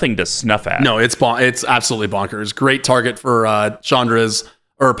 That's nothing to snuff at. No, it's absolutely bonkers. Great target for Chandra's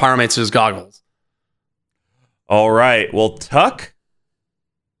or Pyromancer's goggles. All right. Well, Tuck,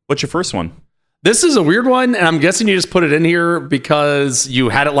 what's your first one? This is a weird one, and I'm guessing you just put it in here because you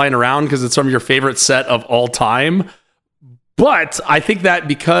had it lying around because it's from your favorite set of all time. But I think that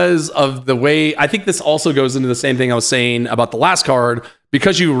because of the way, I think this also goes into the same thing I was saying about the last card.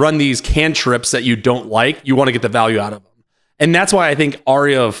 Because you run these cantrips that you don't like, you want to get the value out of them. And that's why I think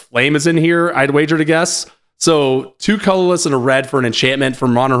Aria of Flame is in here, I'd wager to guess. So 2 colorless and a red for an enchantment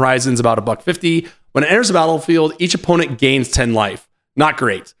from Modern Horizons, about $1.50. When it enters the battlefield, each opponent gains 10 life. Not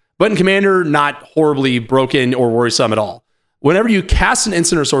great. But in Commander, not horribly broken or worrisome at all. Whenever you cast an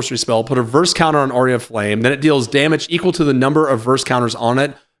instant or sorcery spell, put a verse counter on Aria of Flame, then it deals damage equal to the number of verse counters on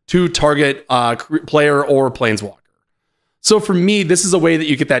it to target player or planeswalker. So for me, this is a way that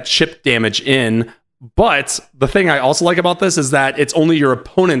you get that chip damage in. But the thing I also like about this is that it's only your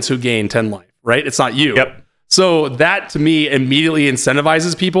opponents who gain 10 life, right? It's not you. Yep. So that, to me, immediately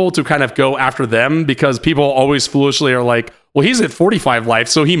incentivizes people to kind of go after them, because people always foolishly are like, well, he's at 45 life,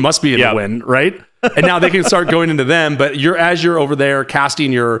 so he must be in the win, right? And now they can start going into them. But as you're over there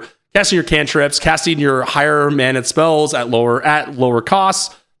casting your cantrips, casting your higher mana spells at lower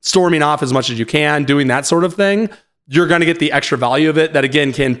costs, storming off as much as you can, doing that sort of thing, you're going to get the extra value of it that,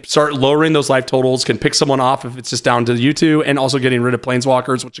 again, can start lowering those life totals, can pick someone off if it's just down to you two, and also getting rid of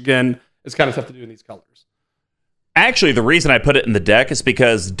planeswalkers, which, again, is kind of tough to do in these colors. Actually, the reason I put it in the deck is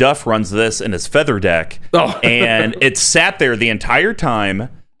because Duff runs this in his Feather deck, and it sat there the entire time.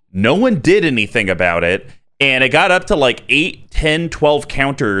 No one did anything about it, and it got up to like 8, 10, 12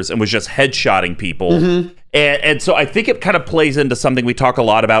 counters and was just headshotting people. Mm-hmm. And so I think it kind of plays into something we talk a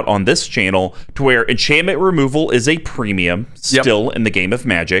lot about on this channel, to where enchantment removal is a premium still in the game of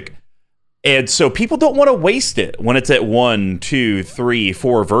Magic. And so people don't want to waste it when it's at 1, 2, 3,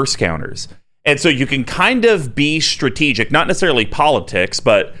 4 verse counters. And so you can kind of be strategic, not necessarily politics,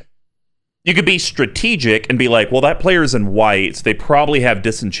 but you could be strategic and be like, well, that player's in white, so they probably have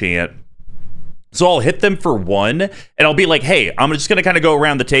disenchant. So I'll hit them for 1, and I'll be like, hey, I'm just going to kind of go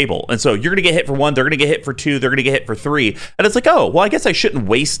around the table. And so you're going to get hit for 1, they're going to get hit for 2, they're going to get hit for 3. And it's like, oh, well, I guess I shouldn't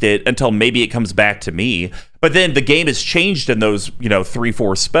waste it until maybe it comes back to me. But then the game has changed in those, 3,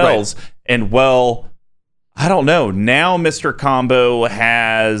 4 spells. Right. And, well, I don't know. Now Mr. Combo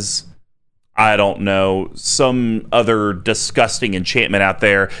has, I don't know, some other disgusting enchantment out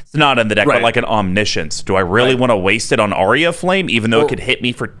there. It's not in the deck, but like an Omniscience. Do I really want to waste it on Aria Flame, even though it could hit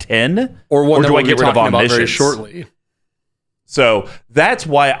me for 10? Or do I get rid of Omniscience very shortly? So that's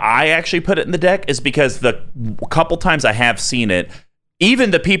why I actually put it in the deck, is because the couple times I have seen it,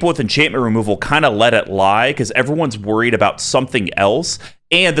 even the people with enchantment removal kind of let it lie, because everyone's worried about something else.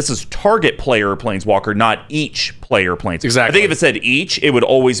 And this is target player planeswalker, not each player planeswalker. Exactly. I think if it said each, it would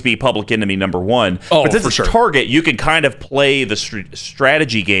always be public enemy number 1. Oh, but this is target. You can kind of play the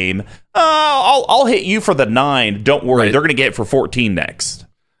strategy game. I'll hit you for the 9. Don't worry. They're going to get it for 14 next.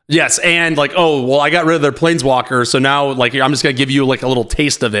 Yes, and like, oh, well, I got rid of their planeswalker, so now like I'm just going to give you like a little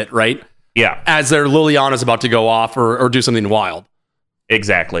taste of it, right? Yeah. As their Liliana's about to go off or do something wild.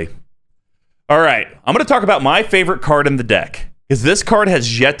 Exactly. All right. I'm going to talk about my favorite card in the deck, because this card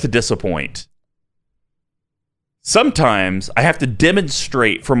has yet to disappoint. Sometimes I have to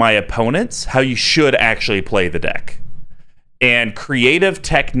demonstrate for my opponents how you should actually play the deck. And Creative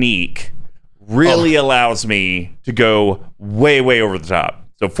Technique really allows me to go way, way over the top.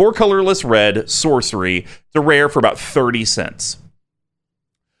 So 4 colorless red, sorcery. It's a rare for about 30 cents.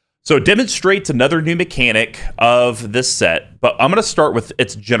 So it demonstrates another new mechanic of this set, but I'm going to start with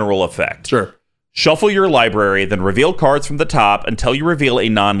its general effect. Sure. Shuffle your library, then reveal cards from the top until you reveal a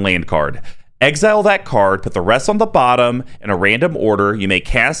non-land card. Exile that card, put the rest on the bottom in a random order. You may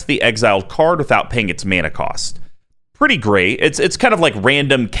cast the exiled card without paying its mana cost. Pretty great. It's kind of like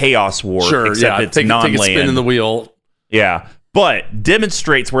random Chaos War, except it's non-land. Take a spin in the wheel. Yeah, but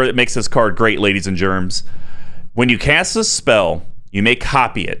demonstrates where it makes this card great, ladies and germs. When you cast a spell, you may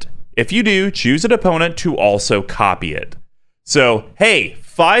copy it. If you do, choose an opponent to also copy it. So, hey,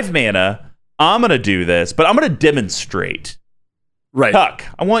 5 mana, I'm going to do this, but I'm going to demonstrate. Right. Huck,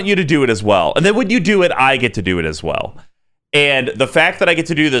 I want you to do it as well. And then when you do it, I get to do it as well. And the fact that I get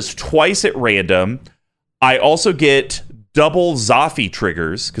to do this twice at random, I also get double Zoffy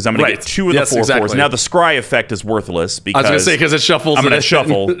triggers, because I'm going to get 2 of the 4/4s. Exactly. Now, the scry effect is worthless, because I was going to say, because it shuffles. I'm going to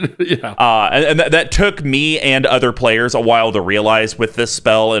shuffle. Yeah. And that took me and other players a while to realize with this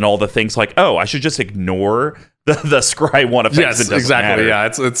spell and all the things like, oh, I should just ignore the scry 1 effect. Yes, exactly. Matter. Yeah,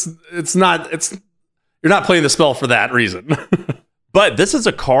 it's not you're not playing the spell for that reason. But this is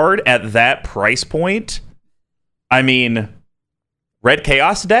a card at that price point. I mean, Red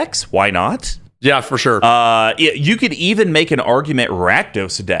Chaos decks, why not? Yeah, for sure. You could even make an argument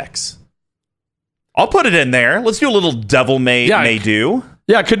Rakdos decks. I'll put it in there. Let's do a little Devil May Do.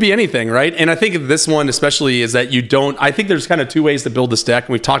 Yeah, it could be anything, right? And I think this one especially is that I think there's kind of 2 ways to build this deck.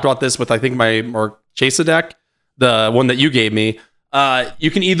 And we've talked about this with, I think, my Marchesa deck, the one that you gave me. You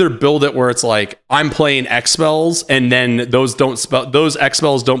can either build it where it's like, I'm playing X spells, and then those X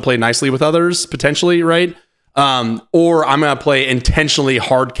spells don't play nicely with others, potentially, right? Or I'm going to play intentionally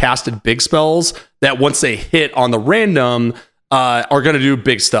hard casted big spells that once they hit on the random, are going to do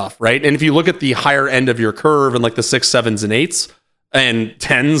big stuff, right? And if you look at the higher end of your curve and like the 6, 7s, and 8s and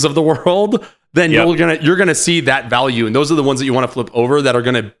 10s of the world, then you're gonna see that value, and those are the ones that you want to flip over that are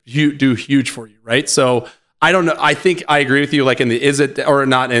going to do huge for you, right? So I don't know. I think I agree with you. Like in the Is It or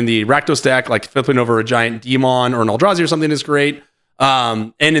Not in the Rakdos deck, like flipping over a giant Demon or an Eldrazi or something is great.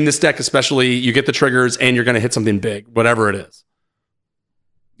 And in this deck especially, you get the triggers and you're going to hit something big, whatever it is.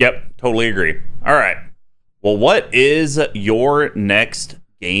 Yep, totally agree. All right. Well, what is your next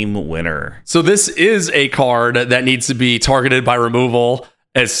game winner? So this is a card that needs to be targeted by removal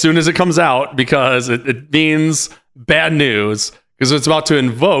as soon as it comes out, because it means bad news, because it's about to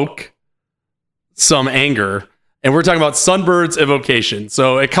invoke some anger. And we're talking about Sunbird's Evocation.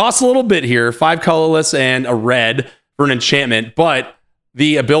 So it costs a little bit here, 5 colorless and a red for an enchantment, but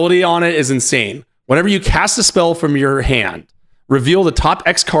the ability on it is insane. Whenever you cast a spell from your hand, reveal the top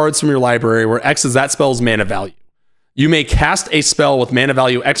X cards from your library, where X is that spell's mana value. You may cast a spell with mana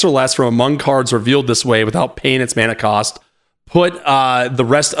value X or less from among cards revealed this way without paying its mana cost. Put the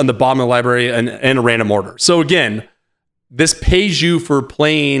rest on the bottom of the library in a random order. So again, this pays you for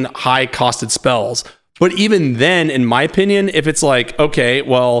playing high-costed spells. But even then, in my opinion, if it's like, okay,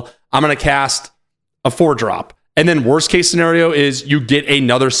 well, I'm going to cast a 4-drop, and then worst case scenario is you get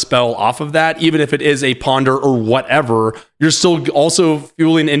another spell off of that, even if it is a Ponder or whatever, you're still also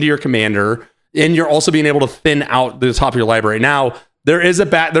fueling into your commander, and you're also being able to thin out the top of your library. Now, there is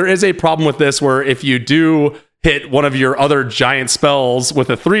a problem with this where if you do hit one of your other giant spells with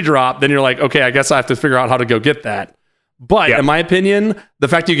a 3-drop, then you're like, okay, I guess I have to figure out how to go get that. But in my opinion, the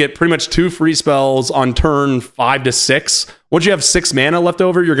fact you get pretty much 2 free spells on turn 5 to 6, once you have 6 mana left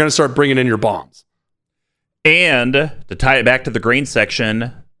over, you're going to start bringing in your bombs. And to tie it back to the green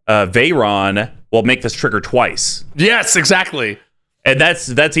section, Veyron will make this trigger twice. Yes, exactly. And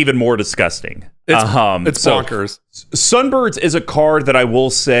that's even more disgusting. It's bonkers. Sunbirds is a card that I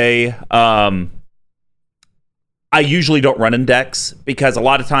will say I usually don't run in decks, because a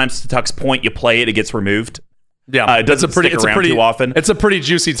lot of times, to Tuck's point, you play it, it gets removed. Yeah, it doesn't stick around too often. It's a pretty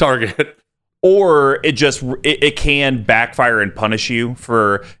juicy target. Or it can backfire and punish you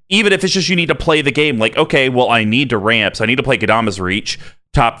for, even if it's just you need to play the game. Like, okay, well, I need to ramp, so I need to play Kodama's Reach,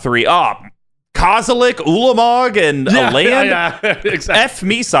 top 3. Kozilek, Ulamog, and a land. Yeah, exactly. F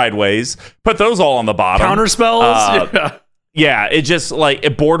me sideways. Put those all on the bottom. Counter spells. Yeah, it just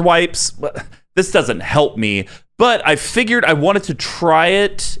it board wipes. This doesn't help me. But I figured I wanted to try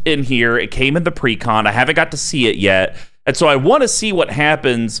it in here. It came in the pre-con. I haven't got to see it yet. And so I want to see what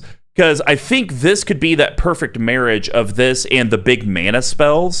happens, because I think this could be that perfect marriage of this and the big mana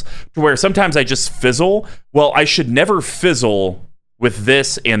spells, to where sometimes I just fizzle. Well, I should never fizzle with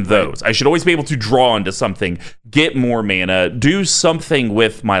this and those. I should always be able to draw into something, get more mana, do something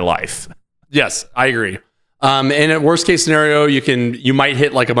with my life. Yes, I agree. And at worst case scenario, you might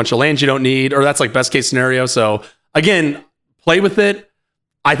hit like a bunch of lands you don't need, or that's like best case scenario. So again, play with it.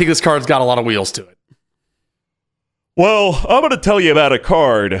 I think this card's got a lot of wheels to it. Well, I'm going to tell you about a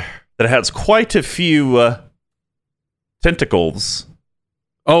card that has quite a few tentacles.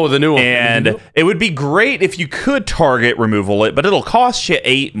 Oh, the new one. And it would be great if you could target removal it, but it'll cost you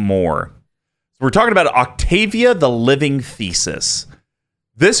 8 more. So we're talking about Octavia the Living Thesis.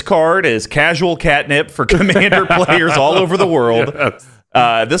 This card is casual catnip for Commander players all over the world.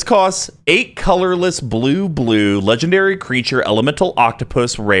 Yes. This costs 8 colorless blue legendary creature elemental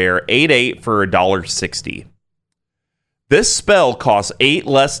octopus rare 8/8 for $1.60. This spell costs 8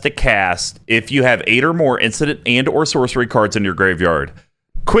 less to cast if you have 8 or more instant and or sorcery cards in your graveyard.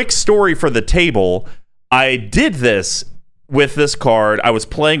 Quick story for the table. I did this with this card. I was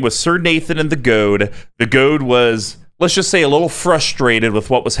playing with Sir Nathan and the Goad. The Goad was, let's just say, a little frustrated with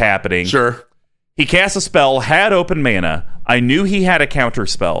what was happening. Sure. He cast a spell, had open mana. I knew he had a counter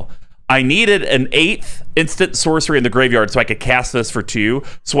spell. I needed an 8th instant sorcery in the graveyard so I could cast this for 2.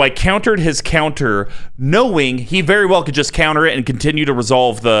 So I countered his counter, knowing he very well could just counter it and continue to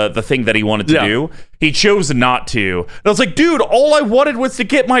resolve the thing that he wanted to do. He chose not to. And I was like, dude, all I wanted was to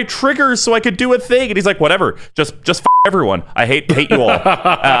get my triggers so I could do a thing. And he's like, whatever, just f everyone. I hate you all.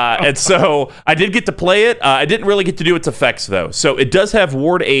 And so I did get to play it. I didn't really get to do its effects, though. So it does have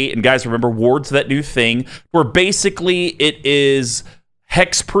Ward 8. And guys, remember, Ward's that new thing where basically it is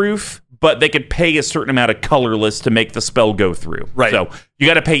hexproof, but they could pay a certain amount of colorless to make the spell go through. Right. So you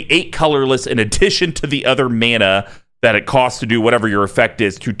got to pay 8 colorless in addition to the other mana that it costs to do whatever your effect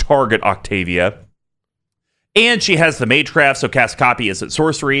is to target Octavia. And she has the Magecraft, so cast copy is its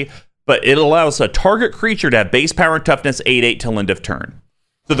sorcery, but it allows a target creature to have base power and toughness 8/8 till end of turn.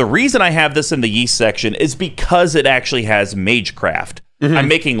 So the reason I have this in the Yeast section is because it actually has Magecraft. I'm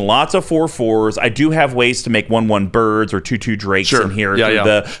making lots of 4/4s. I do have ways to make 1/1 birds or 2/2 drakes in here.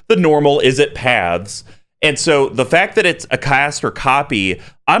 The normal is it paths. And so the fact that it's a cast or copy,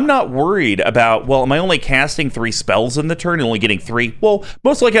 I'm not worried about, well, am I only casting 3 spells in the turn and only getting 3? Well,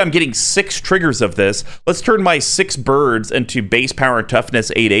 most likely I'm getting 6 triggers of this. Let's turn my 6 birds into base power and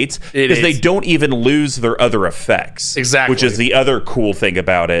toughness 8/8s because they don't even lose their other effects. Exactly. Which is the other cool thing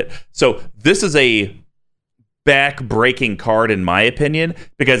about it. So this is a back-breaking card, in my opinion,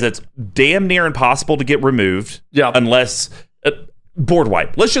 because it's damn near impossible to get removed unless... board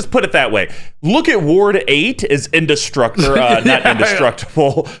wipe. Let's just put it that way. Look at Ward 8 is indestructible, not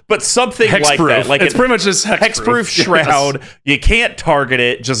indestructible, but something like that. Like it's pretty much just hexproof shroud. Yes. You can't target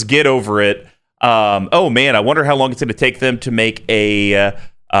it. Just get over it. Oh man, I wonder how long it's going to take them to make a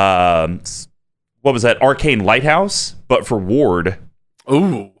what was that? Arcane Lighthouse, but for Ward.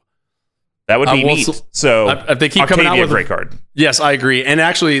 Ooh. That would be neat. So if they keep coming out with a great card. Yes, I agree. And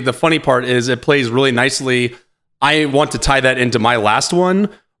actually, the funny part is it plays really nicely. I want to tie that into my last one,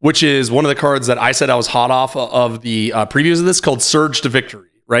 which is one of the cards that I said I was hot off of the previews of this, called Surge to Victory.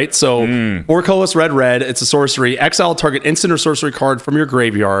 Right. So 4 colorless red. It's a sorcery. Exile target instant or sorcery card from your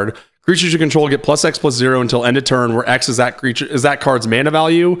graveyard. Creatures you control get +X/+0 until end of turn, where X is that card's mana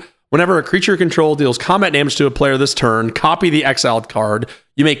value. Whenever a creature you control deals combat damage to a player this turn, copy the exiled card.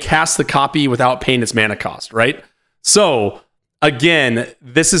 You may cast the copy without paying its mana cost, right? So, again,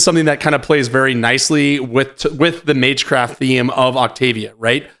 this is something that kind of plays very nicely with the Magecraft theme of Octavia,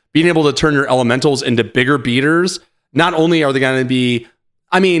 right? Being able to turn your elementals into bigger beaters. Not only are they going to be,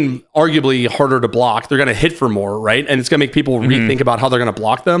 arguably harder to block, they're going to hit for more, right? And it's going to make people rethink about how they're going to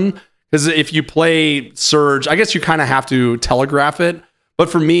block them. Because if you play Surge, I guess you kind of have to telegraph it. But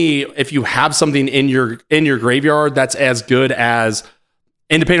for me, if you have something in your graveyard that's as good as,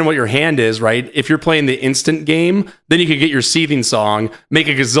 and depending on what your hand is, right? If you're playing the instant game, then you could get your Seething Song, make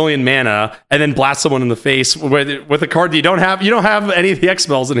a gazillion mana, and then blast someone in the face with a card that you don't have. You don't have any of the X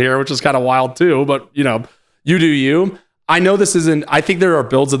spells in here, which is kind of wild too. But you do you. I know this isn't. I think there are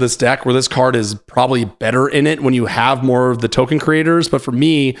builds of this deck where this card is probably better in it when you have more of the token creators. But for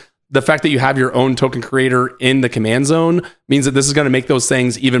me, the fact that you have your own token creator in the command zone means that this is going to make those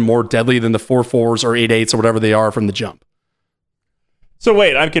things even more deadly than the 4/4s or 8/8s or whatever they are from the jump. So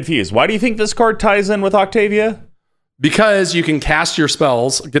wait, I'm confused. Why do you think this card ties in with Octavia? Because you can cast your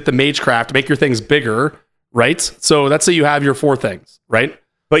spells, get the Magecraft, make your things bigger, right? So let's say you have your 4 things, right?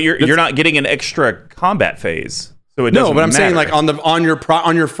 But you're not getting an extra combat phase, so it doesn't. No, but I'm saying matter. like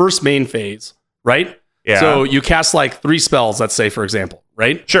on your first main phase, right? Yeah. So you cast like 3 spells, let's say, for example,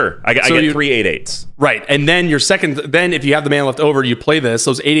 right? Sure. I get 3 8/8s. Right. And then your second, then if you have the mana left over, you play this,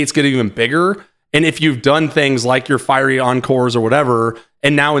 those 8/8s get even bigger. And if you've done things like your Fiery Encores or whatever,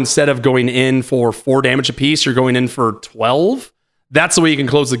 and now instead of going in for 4 damage apiece, you're going in for 12, that's the way you can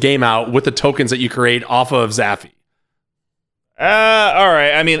close the game out with the tokens that you create off of Zaffi. All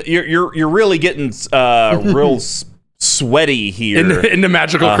right. I mean, you're really getting real sweaty here. In the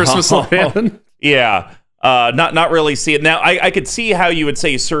magical Christmas land. Yeah. Not really see it. Now, I could see how you would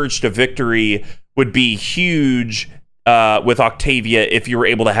say Surge to Victory would be huge with Octavia if you were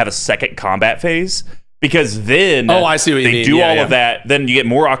able to have a second combat phase. Because then I see what you they mean. do Yeah, all yeah. of that. Then you get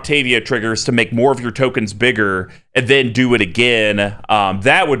more Octavia triggers to make more of your tokens bigger and then do it again.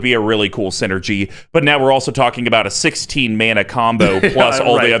 That would be a really cool synergy. But now we're also talking about a 16 mana combo plus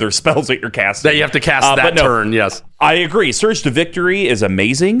all the other spells that you're casting. That you have to cast that turn, yes. I agree. Surge to Victory is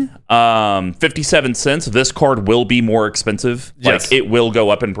amazing. 57 cents. This card will be more expensive. Yes. Like, it will go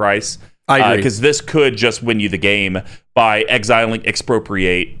up in price. I agree. Because this could just win you the game by exiling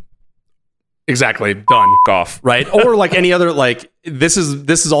Expropriate. Exactly. Done. Off. Right? Or like any other, like, this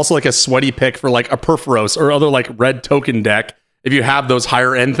is also like a sweaty pick for like a Perforos or other like red token deck if you have those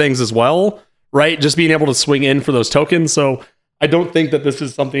higher end things as well, right? Just being able to swing in for those tokens. So I don't think that this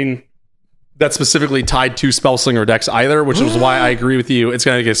is something that's specifically tied to Spellslinger decks either, which is why I agree with you. It's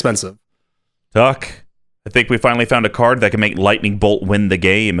going to get expensive. Tuck, I think we finally found a card that can make Lightning Bolt win the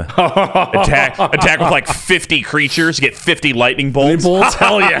game. Attack with like 50 creatures, get 50 Lightning Bolts.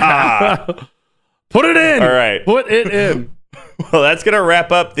 Hell yeah. Put it in. All right. Put it in. Well, that's going to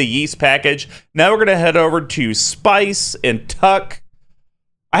wrap up the yeast package. Now we're going to head over to Spice and Tuck.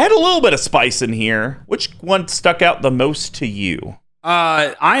 I had a little bit of Spice in here. Which one stuck out the most to you?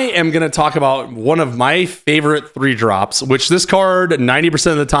 I am going to talk about one of my favorite 3-drops, which this card,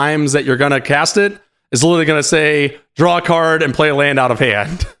 90% of the times that you're going to cast it, is literally going to say, draw a card and play a land out of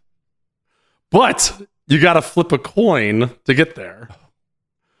hand. But you got to flip a coin to get there.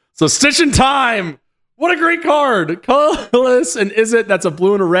 So Stitch in Time. What a great card. Colorless, and is it? That's a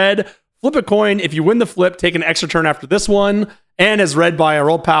blue and a red. Flip a coin. If you win the flip, take an extra turn after this one. And is read by a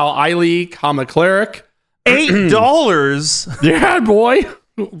roll pal, Eily, Cleric. $8. Yeah, boy.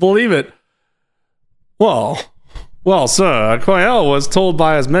 Believe it. Well, sir, Coyle was told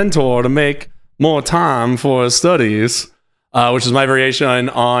by his mentor to make more time for his studies, which is my variation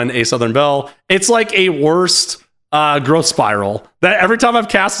on A Southern Belle. It's like a worst growth spiral. That every time I've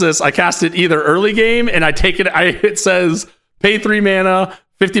cast this, I cast it either early game and I take it. It says pay 3 mana,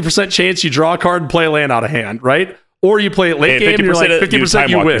 50% chance you draw a card and play a land out of hand, right? Or you play it late game and you're like 50%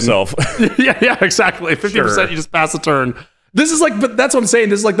 you win. Yourself. yeah, exactly. 50% you just pass the turn. This is like, but that's what I'm saying.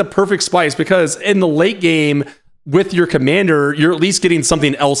 This is like the perfect spice because in the late game with your commander, you're at least getting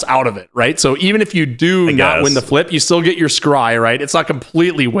something else out of it, right? So even if you do not win the flip, you still get your scry, right? It's not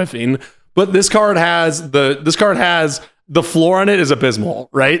completely whiffing. But this card has the floor on it is abysmal,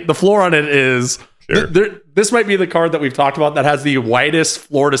 right? The floor on it is this might be the card that we've talked about that has the widest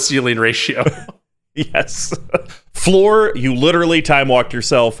floor to ceiling ratio. Yes. Floor, you literally time walked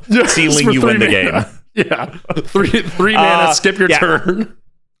yourself. Ceiling, you win the game. Yeah. Three mana, skip your turn.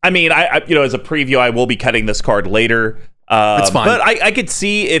 I mean, I as a preview, I will be cutting this card later. It's fine. But I could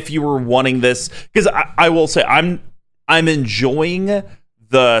see if you were wanting this because I will say I'm enjoying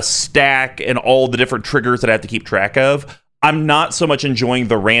the stack and all the different triggers that I have to keep track of. I'm not so much enjoying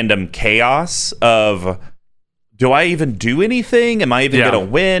the random chaos of, do I even do anything? Am I even going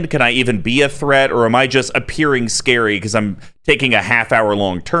to win? Can I even be a threat? Or am I just appearing scary because I'm taking a half-hour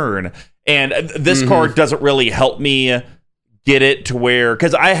long turn? And this card doesn't really help me get it to where,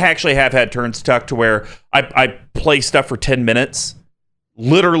 because I actually have had turns stuck to where I play stuff for 10 minutes,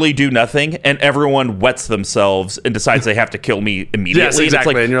 literally do nothing, and everyone wets themselves and decides they have to kill me immediately. Yes,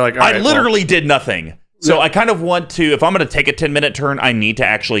 exactly. And you're like, all I right, literally did nothing. So I kind of want to, if I'm going to take a 10-minute turn, I need to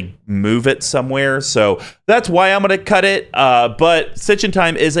actually move it somewhere. So that's why I'm going to cut it. But Stitch in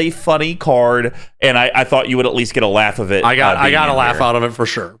Time is a funny card, and I thought you would at least get a laugh of it. I got a laugh out of it for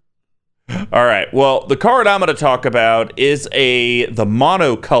sure. All right. Well, the card I'm going to talk about is the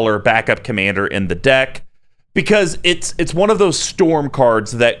monocolor backup commander in the deck, because it's one of those storm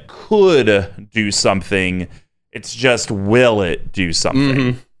cards that could do something. It's just, will it do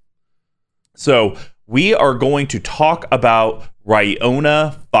something? So we are going to talk about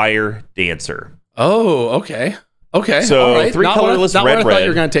Rhyona Fire Dancer. Oh, okay. So all right. 3 colorless not red. I thought you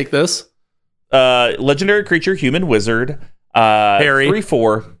were going to take this. Legendary creature, human wizard. Harry.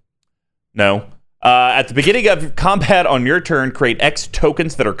 3/4. No. At the beginning of combat on your turn, create X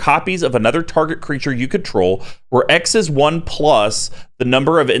tokens that are copies of another target creature you control, where X is 1+ the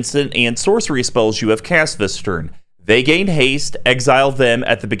number of instant and sorcery spells you have cast this turn. They gain haste. Exile them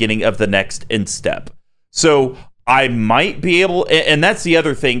at the beginning of the next end step. So I might be able, and that's the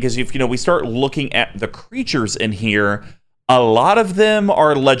other thing, because if we start looking at the creatures in here, a lot of them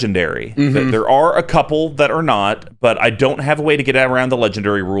are legendary. There are a couple that are not, but I don't have a way to get around the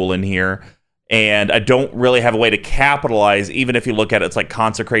legendary rule in here. And I don't really have a way to capitalize, even if you look at it, it's like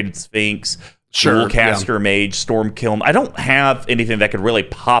Consecrated Sphinx, Dualcaster Mage, Stormkiln. I don't have anything that could really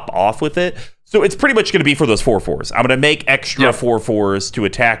pop off with it. So it's pretty much going to be for those 4/4s. I'm going to make extra 4/4s to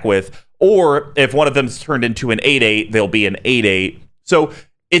attack with, or if one of them's turned into an 8/8, they'll be an 8/8. So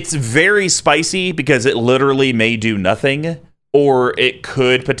It's very spicy because it literally may do nothing, or it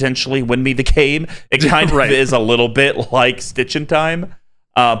could potentially win me the game. It kind of is a little bit like Stitch in Time.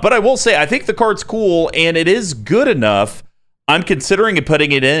 But I will say, I think the card's cool, and it is good enough. I'm considering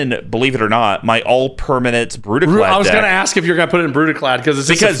putting it in, believe it or not, my all-permanent Brutaclad I was deck. going to ask if you're going to put it in Brutaclad, because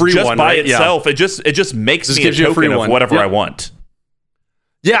it's just a free just one, by right? itself, it just makes me a token of whatever I want.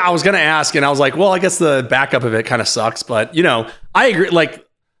 Yeah, I was going to ask, and I was like, well, I guess the backup of it kind of sucks, but, I agree. Like,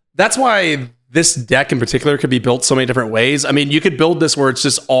 that's why this deck in particular could be built so many different ways. I mean, you could build this where it's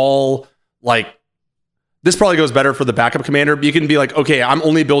just all, like, this probably goes better for the backup commander. You can be like, okay, I'm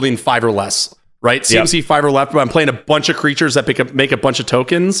only building 5 or less, right? CMC 5 or less, but I'm playing a bunch of creatures that make a bunch of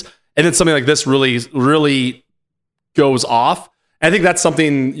tokens, and then something like this really, really goes off. And I think that's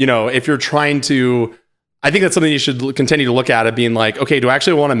something, if you're trying to... I think that's something you should continue to look at, it being like, okay, do I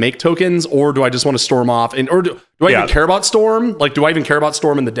actually want to make tokens, or do I just want to storm off? Or do I even care about Storm? Like, do I even care about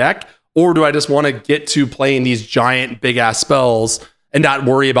Storm in the deck? Or do I just want to get to playing these giant, big-ass spells and not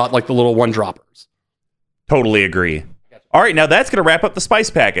worry about, like, the little one-droppers? Totally agree. All right, now that's going to wrap up the spice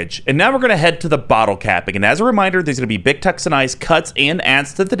package. And now we're going to head to the bottle capping. And as a reminder, there's going to be Big Tucks and Ice cuts and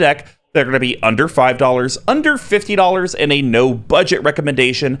adds to the deck. They're going to be under $5, under $50, and a no-budget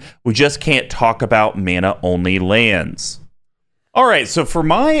recommendation. We just can't talk about mana-only lands. All right, so for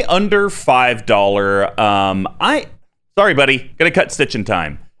my under $5, sorry, buddy, going to cut Stitch in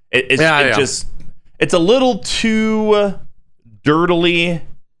Time. It's a little too dirtily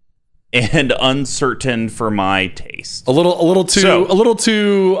and uncertain for my taste. A little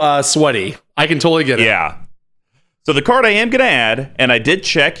too sweaty. I can totally get it. Yeah. So the card I am going to add, and I did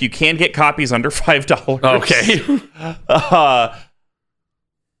check, you can get copies under $5. Okay.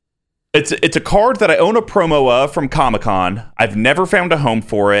 It's a card that I own a promo of from Comic-Con. I've never found a home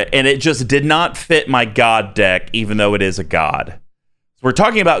for it, and it just did not fit my God deck, even though it is a God. So we're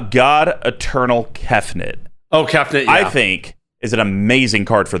talking about God Eternal Kefnet. Oh, Kefnet, yeah. I think is an amazing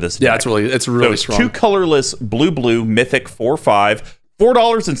card for this deck. Yeah, it's really strong. 2 colorless blue mythic 4/5.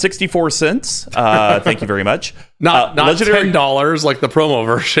 $4.64. Thank you very much. Not $10 like the promo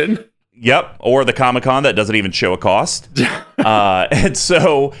version. Yep, or the Comic-Con that doesn't even show a cost. And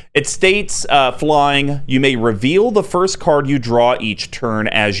so it states, flying, you may reveal the first card you draw each turn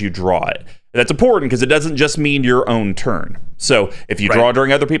as you draw it. That's important because it doesn't just mean your own turn. So if you draw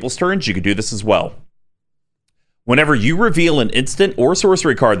during other people's turns, you can do this as well. Whenever you reveal an instant or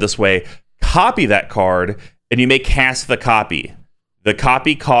sorcery card this way, copy that card, and you may cast the copy. The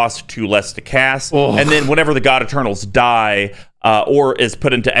copy costs 2 less to cast, and then whenever the God Eternals die or is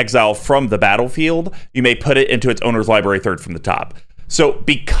put into exile from the battlefield, you may put it into its owner's library third from the top. So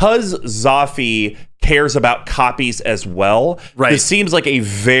because Zafi cares about copies as well, this seems like a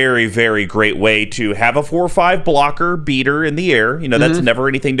very, very great way to have a 4/5 blocker beater in the air. That's never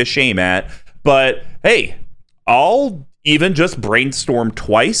anything to shame at. But hey, I'll even just brainstorm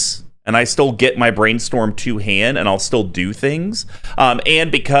twice, and I still get my brainstorm 2-hand, and I'll still do things.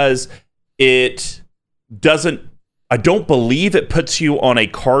 And because it doesn't, I don't believe it puts you on a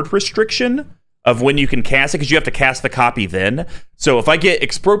card restriction of when you can cast it, because you have to cast the copy then. So if I get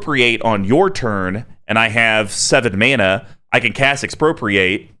Expropriate on your turn, and I have 7 mana, I can cast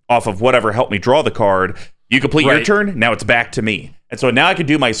Expropriate off of whatever helped me draw the card. You complete your turn, now it's back to me. And so now I can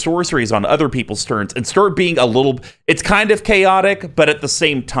do my sorceries on other people's turns and start being it's kind of chaotic, but at the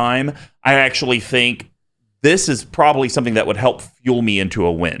same time, I actually think this is probably something that would help fuel me into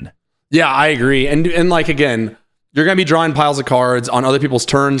a win. Yeah, I agree. And like, again, you're going to be drawing piles of cards on other people's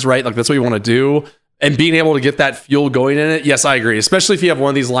turns, right? Like, that's what you want to do. And being able to get that fuel going in it, yes, I agree. Especially if you have one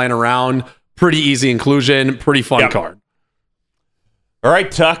of these lying around, pretty easy inclusion, pretty fun card. All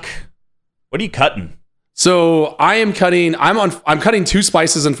right, Tuck, what are you cutting? So I'm cutting 2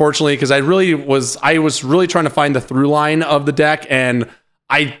 spices, unfortunately, because I was really trying to find the through line of the deck, and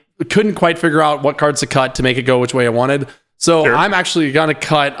I couldn't quite figure out what cards to cut to make it go which way I wanted. So I'm actually gonna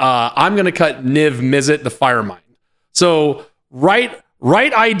cut Niv Mizzet the Firemind. So right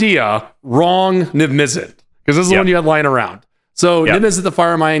idea, wrong Niv Mizzet, because this is the one you had lying around. So Niv Mizzet the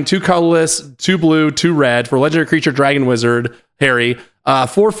Firemind, 2 colorless, 2 blue, 2 red for legendary creature Dragon Wizard Harry.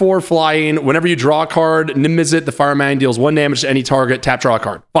 4/4 flying. Whenever you draw a card, Niv Mizzet the Firemind deals 1 damage to any target. Tap, draw a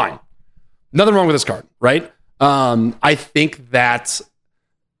card. Fine. Nothing wrong with this card, right? I think that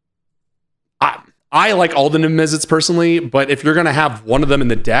I like all the Niv Mizzets personally, but if you're gonna have one of them in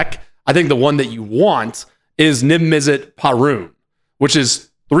the deck, I think the one that you want is Niv Mizzet Parun, which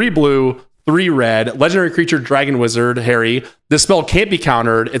is 3 blue, 3 red, legendary creature Dragon Wizard Harry. This spell can't be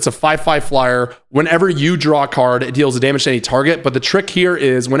countered. It's a 5/5 flyer. Whenever you draw a card, it deals damage to any target. But the trick here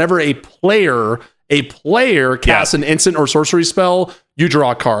is whenever a player casts an instant or sorcery spell, you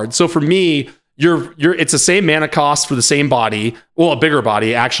draw a card. So for me, it's the same mana cost for the same body. Well, a bigger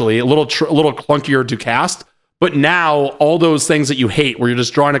body, actually, a little clunkier to cast. But now all those things that you hate, where you're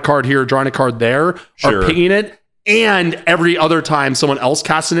just drawing a card here, drawing a card there, are pinging it. And every other time someone else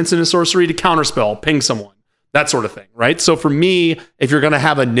casts an instant sorcery to counterspell, ping someone. That sort of thing, right? So for me, if you're going to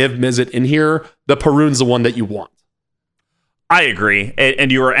have a Niv Mizzet in here, the Parun's the one that you want. I agree.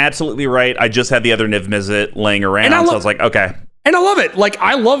 And you are absolutely right. I just had the other Niv Mizzet laying around, so I was like, okay. And I love it. Like,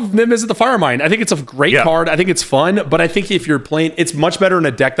 I love Niv Mizzet the Firemind. I think it's a great card. I think it's fun, but I think if you're playing, it's much better in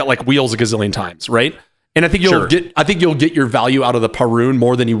a deck that like wheels a gazillion times, right? And I think you'll get your value out of the Parun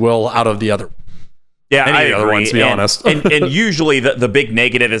more than you will out of the other. Yeah, I agree. Other ones, to be honest. and usually the big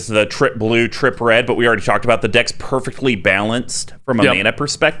negative is the trip blue, trip red, but we already talked about the deck's perfectly balanced from a mana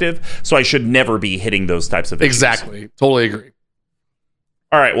perspective, so I should never be hitting those types of issues. Exactly. Totally agree.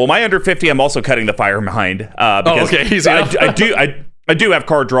 All right, well, my under 50, I'm also cutting the Firemind. Because Easy. I do have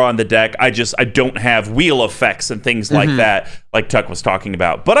card draw in the deck. I don't have wheel effects and things like that, like Tuck was talking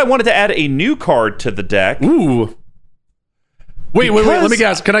about. But I wanted to add a new card to the deck. Ooh. Wait. Let me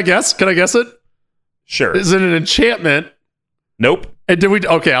guess. Can I guess it? Sure. Is it an enchantment? Nope. And I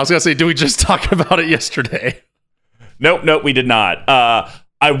was gonna say, did we just talk about it yesterday? Nope, we did not.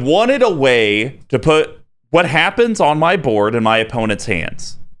 I wanted a way to put what happens on my board in my opponent's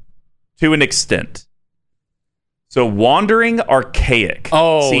hands to an extent. So Wandering Archaic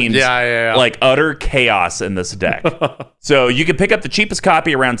seems like utter chaos in this deck. So you can pick up the cheapest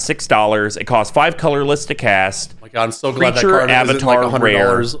copy around $6. It costs 5 colorless to cast. Oh my God, I'm so glad Creature that card Avatar isn't like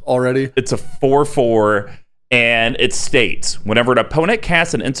rare already. It's a 4/4, and it states, whenever an opponent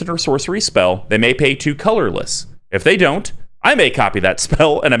casts an instant or sorcery spell, they may pay 2 colorless. If they don't, I may copy that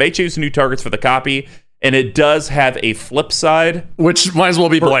spell, and I may choose new targets for the copy. And it does have a flip side, which might as well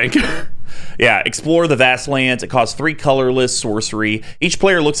be blank. Yeah, explore the vast lands. It costs 3 colorless sorcery. Each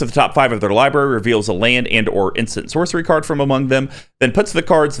player looks at the top 5 of their library, reveals a land and or instant sorcery card from among them, then puts the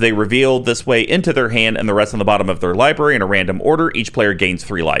cards they revealed this way into their hand and the rest on the bottom of their library in a random order. Each player gains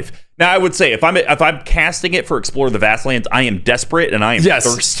 3 life. Now, I would say if I'm casting it for Explore the Vast Lands, I am desperate and I am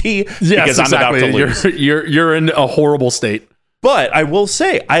thirsty because I'm about to lose. You're in a horrible state. But I will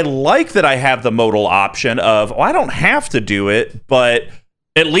say, I like that I have the modal option of, I don't have to do it, but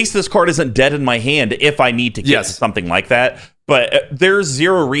at least this card isn't dead in my hand if I need to get to something like that. But there's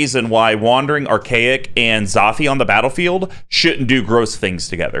zero reason why Wandering Archaic and Zathi on the battlefield shouldn't do gross things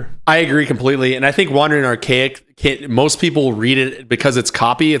together. I agree completely. And I think Wandering Archaic, most people read it because it's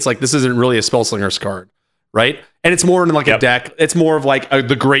copy. It's like, this isn't really a Spellslinger's card, right? And it's more in like a deck. It's more of like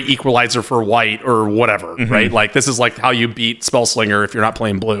the great equalizer for white or whatever, right? Like, this is like how you beat Spellslinger if you're not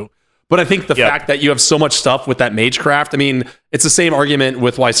playing blue. But I think the fact that you have so much stuff with that Magecraft, I mean, it's the same argument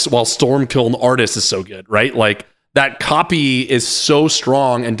with while Stormkiln Artist is so good, right? Like, that copy is so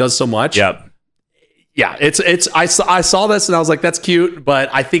strong and does so much. Yep. Yeah, I saw this and I was like, that's cute, but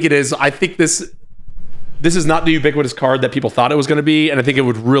I think this is not the ubiquitous card that people thought it was going to be, and I think it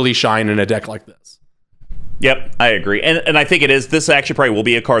would really shine in a deck like this. Yep, I agree. And I think it is. This actually probably will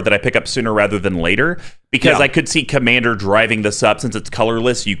be a card that I pick up sooner rather than later, because I could see Commander driving this up. Since it's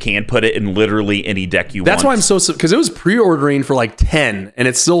colorless, you can put it in literally any deck you want. That's why I'm so, because it was pre-ordering for like 10 and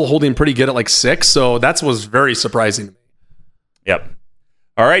it's still holding pretty good at like 6. So that was very surprising to me. Yep.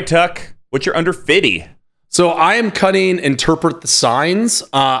 All right, Tuck, what's your under 50? So I am cutting Interpret the Signs.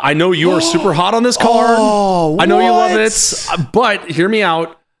 I know you are super hot on this card. I know you love it, but hear me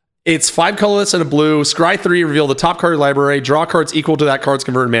out. It's 5 colorless and a blue. Scry 3, reveal the top card of your library. Draw cards equal to that card's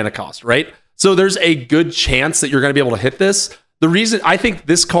converted mana cost, right? So there's a good chance that you're going to be able to hit this. The reason I think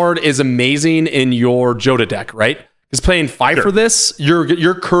this card is amazing in your Jodah deck, right? Is playing 5 for this,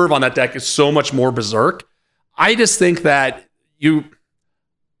 your curve on that deck is so much more berserk. I just think that we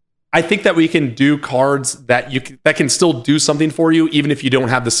can do cards that can still do something for you, even if you don't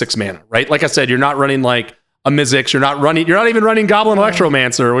have the 6 mana, right? Like I said, you're not running like a Mizzix, you're not even running Goblin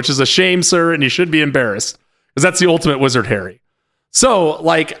Electromancer, which is a shame, sir, and you should be embarrassed, because that's the ultimate Wizard Harry. So,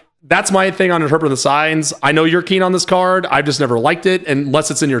 like, that's my thing on Interpret the Signs. I know you're keen on this card. I've just never liked it, unless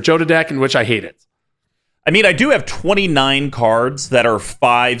it's in your Jodah deck, in which I hate it. I mean, I do have 29 cards that are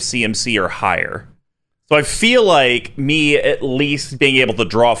 5 CMC or higher. So I feel like me at least being able to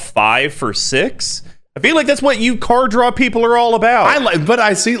draw 5 for 6, I feel like that's what you card draw people are all about.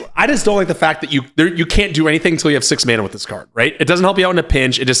 I just don't like the fact that you can't do anything until you have 6 mana with this card, right? It doesn't help you out in a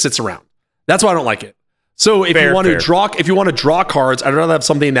pinch. It just sits around. That's why I don't like it. So if you want to draw cards, I'd rather have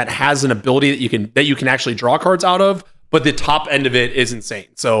something that has an ability that you can actually draw cards out of, but the top end of it is insane.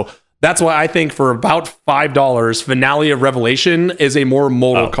 So that's why I think for about $5, Finale of Revelation is a more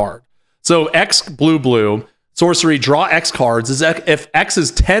modal card. So X blue. sorcery, draw X cards. If X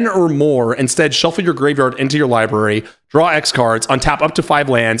is 10 or more, instead shuffle your graveyard into your library, draw X cards, untap up to 5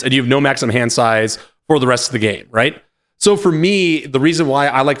 lands, and you have no maximum hand size for the rest of the game, right? So for me, the reason why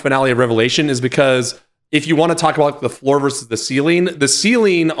I like Finale of Revelation is because if you want to talk about the floor versus the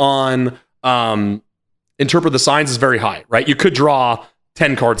ceiling on Interpret the Signs is very high, right? You could draw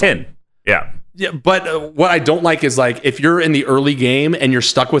 10 cards. 10. Yeah. Yeah, but what I don't like is like if you're in the early game and you're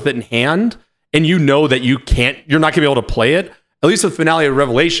stuck with it in hand and you know that you're not going to be able to play it, at least with Finale of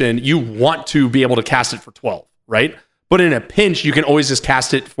Revelation, you want to be able to cast it for 12, right? But in a pinch, you can always just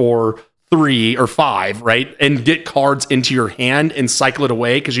cast it for 3 or 5, right? And get cards into your hand and cycle it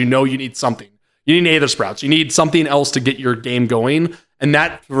away because you know you need something. You need Aether Sprouts. You need something else to get your game going. And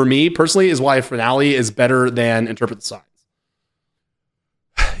that, for me personally, is why Finale is better than Interpret the Signs.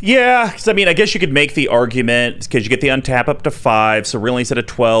 Yeah, because I mean, I guess you could make the argument because you get the untap up to 5. So really, instead of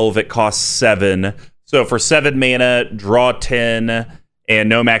 12, it costs 7. So for 7 mana, draw 10, and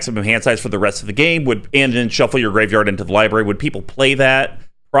no maximum hand size for the rest of the game. And then shuffle your graveyard into the library. Would people play that?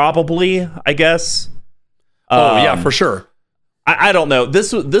 Probably, I guess. Yeah, for sure. I don't know.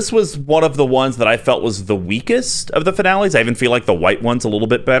 This was one of the ones that I felt was the weakest of the finales. I even feel like the white one's a little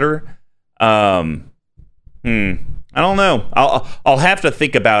bit better. I don't know. I'll have to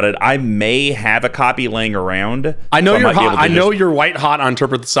think about it. I may have a copy laying around. I know you're hot. I know you're white hot on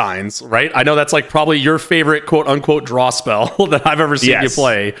Interpret the Signs, right? I know that's like probably your favorite quote unquote draw spell that I've ever seen you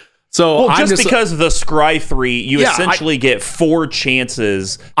play. So well, just because of the Scry 3, you essentially get 4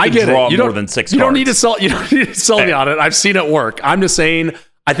 chances to draw more than 6 cards. You don't need to sell me on it. I've seen it work. I'm just saying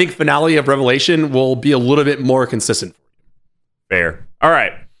I think Finale of Revelation will be a little bit more consistent for you. Fair. All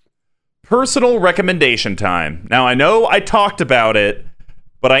right. Personal recommendation time. Now, I know I talked about it,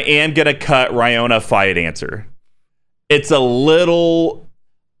 but I am going to cut Rayona Fight Answer. It's a little...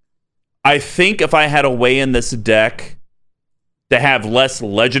 I think if I had a way in this deck to have less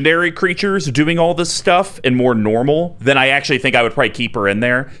legendary creatures doing all this stuff and more normal, then I actually think I would probably keep her in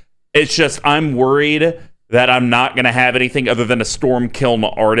there. It's just I'm worried that I'm not going to have anything other than a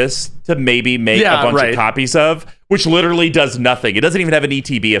Stormkiln Artist to maybe make a bunch of copies of, which literally does nothing. It doesn't even have an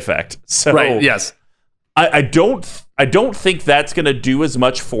ETB effect. So yes. I don't think that's going to do as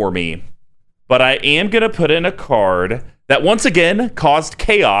much for me, but I am going to put in a card that once again caused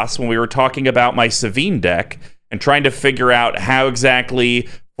chaos when we were talking about my Savine deck and trying to figure out how exactly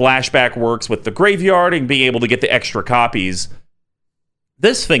Flashback works with the graveyard and being able to get the extra copies.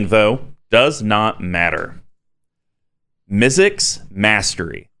 This thing, though, does not matter. Mizzix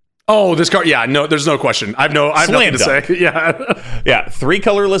Mastery. Oh, this card. Yeah, no, there's no question. I've nothing to say. Yeah. Yeah. 3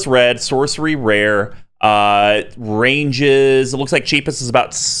 colorless red, sorcery rare. Ranges, it looks like cheapest is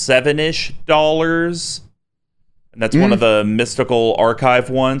about $7-ish. And that's one of the mystical archive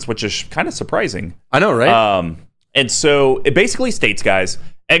ones, which is kind of surprising. I know, right? And so it basically states, guys,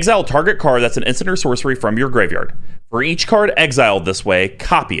 exile target card that's an instant or sorcery from your graveyard. For each card exiled this way,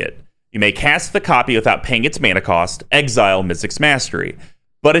 copy it. You may cast the copy without paying its mana cost, exile Mizzix Mastery.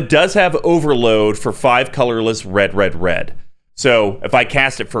 But it does have overload for 5 colorless red, red, red. So if I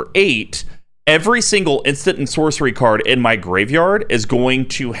cast it for 8, every single instant and sorcery card in my graveyard is going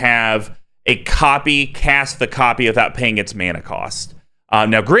to have a copy, cast the copy without paying its mana cost.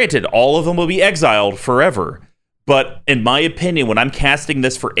 Now, granted, all of them will be exiled forever. But in my opinion, when I'm casting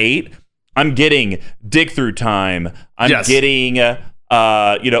this for 8, I'm getting Dig Through Time. I'm getting...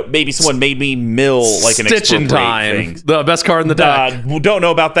 maybe someone made me mill like an Stitch in Time, thing. The best card in the deck. Don't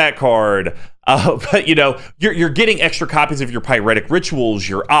know about that card. But you're getting extra copies of your Pyretic Rituals,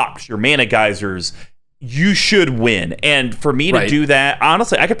 your Opt, your Mana Geysers. You should win. And for me to do that,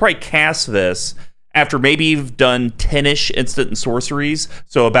 honestly, I could probably cast this after maybe you've done 10-ish instant and sorceries,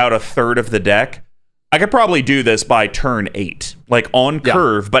 so about a third of the deck. I could probably do this by turn 8, like on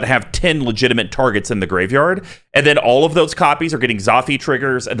curve, but have 10 legitimate targets in the graveyard. And then all of those copies are getting Zoffy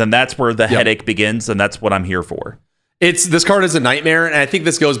triggers, and then that's where the headache begins, and that's what I'm here for. This card is a nightmare, and I think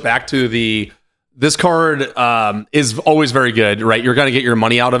this goes back to this card is always very good, right? You're going to get your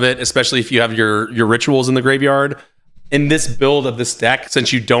money out of it, especially if you have your rituals in the graveyard. In this build of this deck,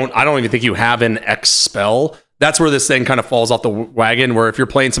 since I don't even think you have an X spell, that's where this thing kind of falls off the wagon, where if you're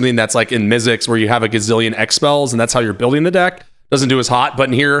playing something that's like in Mizzix, where you have a gazillion X spells, and that's how you're building the deck, doesn't do as hot. But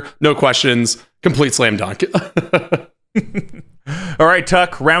in here, no questions, complete slam dunk. All right,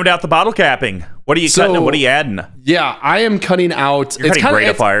 Tuck, round out the bottle capping. What are you cutting and what are you adding? Yeah, I am cutting out... You're cutting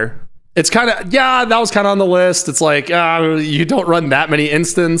Great Fire. It's kind of... Yeah, that was kind of on the list. It's like, you don't run that many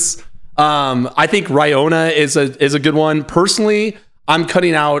instants. I think Rayona is a good one. Personally, I'm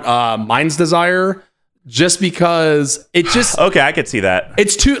cutting out Mind's Desire, just because it just... Okay, I could see that.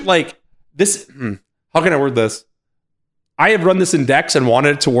 It's too, like, this... how can I word this? I have run this in decks and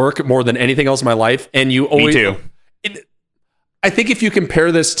wanted it to work more than anything else in my life. And you always, Me too. I think if you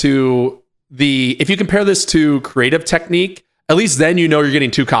compare this to creative technique, at least then you know you're getting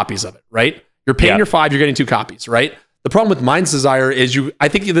 2 copies of it, right? You're paying your 5, you're getting 2 copies, right? The problem with Mind's Desire is I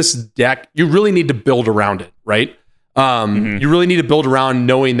think this deck, you really need to build around it, right? You really need to build around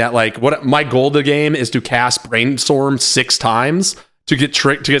knowing that like what my goal of the game is to cast Brainstorm 6 times to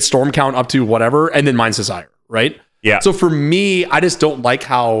get Storm Count up to whatever, and then Mind's Desire, right? Yeah. So for me, I just don't like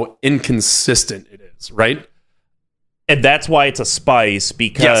how inconsistent it is, right? And that's why it's a spice,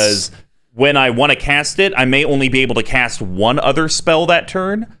 because when I want to cast it, I may only be able to cast 1 other spell that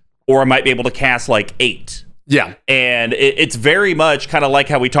turn, or I might be able to cast like 8. Yeah. And it's very much kind of like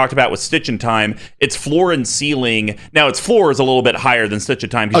how we talked about with Stitch in Time. It's floor and ceiling. Now, its floor is a little bit higher than Stitch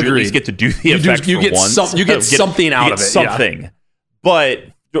in Time because you at least get to do the effect you for get once. You get something out of it. Something. Yeah. But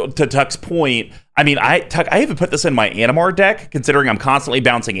to Tuck's point, I mean, I even put this in my Animar deck, considering I'm constantly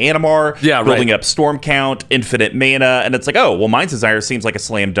bouncing Animar, building up Storm Count, infinite mana, and it's like, oh, well, Mind's Desire seems like a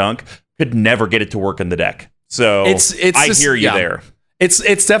slam dunk. Could never get it to work in the deck. So I hear you there.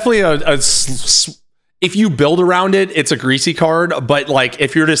 It's definitely if you build around it, it's a greasy card. But like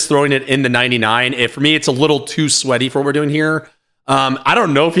if you're just throwing it in the 99, for me, it's a little too sweaty for what we're doing here. I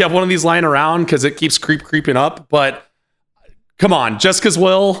don't know if you have one of these lying around because it keeps creeping up, but. Come on, just because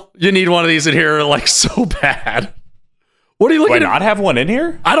you need one of these in here like so bad. What are you looking at? Do I not have one in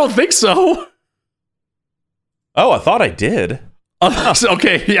here? I don't think so. Oh, I thought I did.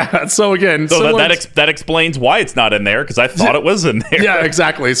 Okay, yeah. So again, that explains why it's not in there, because I thought it was in there. Yeah,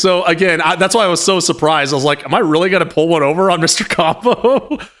 exactly. So again, that's why I was so surprised. I was like, am I really going to pull one over on Mr.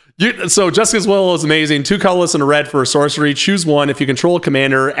 Combo? So Jessica's Will is amazing. 2 colorless and a red for a sorcery. Choose one. If you control a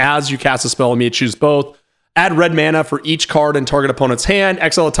commander as you cast a spell, you choose both. Add red mana for each card in target opponent's hand.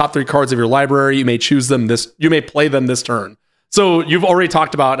 Exile the top 3 cards of your library. You may choose them you may play them this turn. So you've already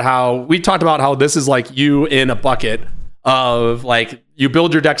talked about how this is like you in a bucket of like you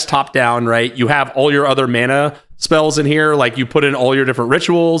build your decks top down, right? You have all your other mana spells in here. Like you put in all your different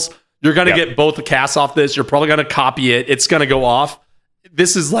rituals. You're going to get both the casts off this. You're probably going to copy it. It's going to go off.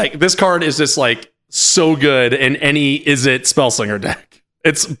 This card is just like so good in any Izzet Spellslinger deck.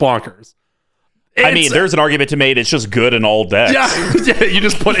 It's bonkers. I mean, there's an argument to make. It's just good in all decks. Yeah. You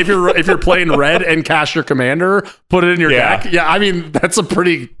just put if you're playing red and cast your commander, put it in your deck. Yeah, I mean that's a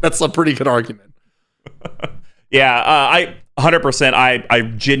pretty good argument. I 100%. I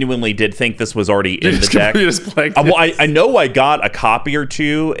genuinely did think this was already in the deck. I know I got a copy or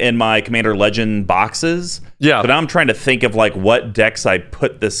 2 in my Commander Legend boxes. Yeah, but now I'm trying to think of like what decks I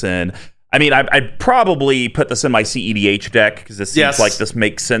put this in. I mean, I'd probably put this in my CEDH deck because this seems like this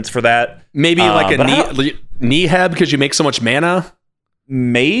makes sense for that. Maybe like a Niheb because you make so much mana.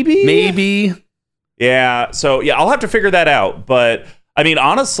 Maybe. Yeah. So yeah, I'll have to figure that out. But I mean,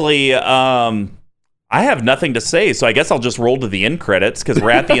 honestly, I have nothing to say. So I guess I'll just roll to the end credits because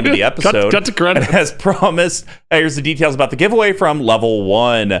we're at the end of the episode. cut to credits. And as promised, here's the details about the giveaway from Level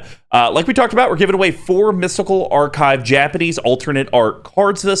 1. Like we talked about, we're giving away 4 Mystical Archive Japanese alternate art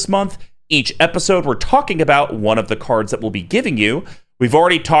cards this month. Each episode, we're talking about one of the cards that we'll be giving you. We've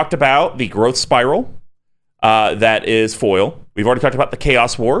already talked about the Growth Spiral. That is foil. We've already talked about the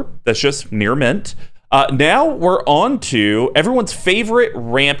Chaos War. That's just near mint. Now we're on to everyone's favorite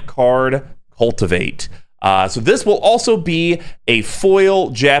ramp card, Cultivate. So this will also be a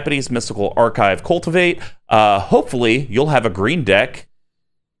foil Japanese Mystical Archive Cultivate. Hopefully, you'll have a green deck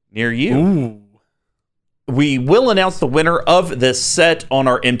near you. Ooh. We will announce the winner of this set on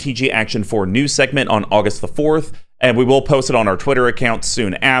our MTG Action 4 news segment on August the 4th, and we will post it on our Twitter account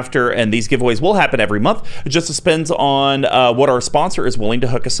soon after, and these giveaways will happen every month. It just depends on what our sponsor is willing to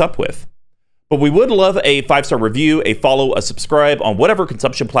hook us up with. But we would love a 5-star review, a follow, a subscribe on whatever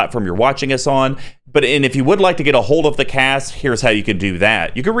consumption platform you're watching us on. And if you would like to get a hold of the cast, here's how you can do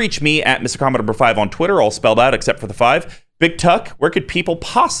that. You can reach me at Mr. Commodore 5 on Twitter, all spelled out except for the 5. Big Tuck, where could people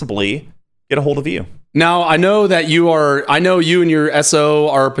possibly get a hold of you? Now, I know you and your SO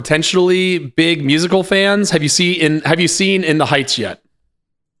are potentially big musical fans. Have you seen In the Heights yet?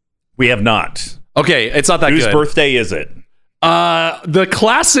 We have not. Okay, it's not that good. Whose birthday is it? The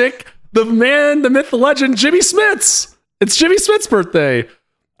classic, the man, the myth, the legend, Jimmy Smits. It's Jimmy Smits' birthday.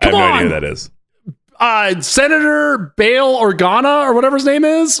 I have no idea who that is. Senator Bail Organa, or whatever his name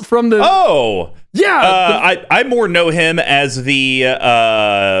is, from the... Oh! Yeah. I more know him as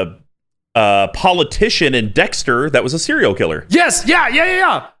the... politician in Dexter that was a serial killer. Yes,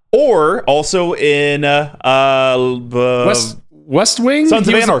 yeah. Or also in West Wing? Sons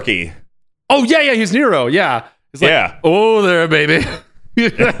of Anarchy. Oh, yeah, he's Nero, yeah. He's like, yeah. oh, there, baby.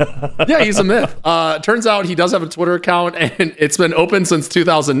 Yeah, he's a myth. Turns out he does have a Twitter account, and it's been open since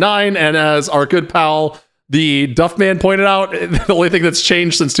 2009. And as our good pal, the Duffman, pointed out, the only thing that's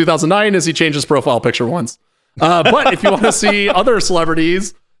changed since 2009 is he changed his profile picture once. But if you want to see other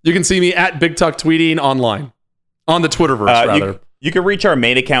celebrities, you can see me at Big Tuck tweeting online. On the Twitterverse, rather. You can reach our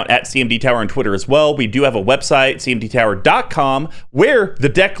main account at CMD Tower on Twitter as well. We do have a website, cmdtower.com, where the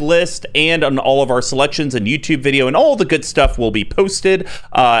deck list and on all of our selections and YouTube video and all the good stuff will be posted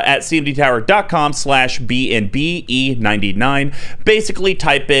at cmdtower.com/BNBE99. Basically,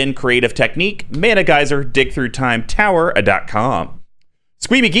 type in Creative Technique, Mana Geyser, Dig Through Time, Tower.com.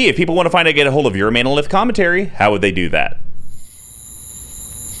 Squee McGee, if people want to find out, get a hold of your Manolith commentary, how would they do that?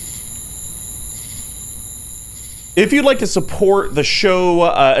 If you'd like to support the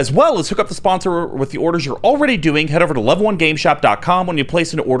show as well as hook up the sponsor with the orders you're already doing, head over to level1gameshop.com. When you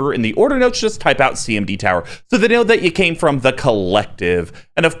place an order in the order notes, just type out CMD Tower so they know that you came from the collective.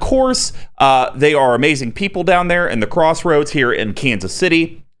 And of course, they are amazing people down there in the Crossroads here in Kansas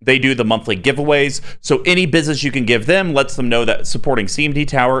City. They do the monthly giveaways, so any business you can give them lets them know that supporting CMD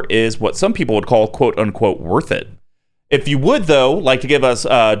Tower is what some people would call quote-unquote worth it. If you would, though, like to give us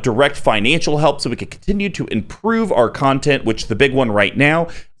direct financial help so we can continue to improve our content, which the big one right now,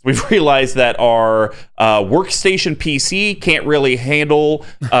 we've realized that our workstation PC can't really handle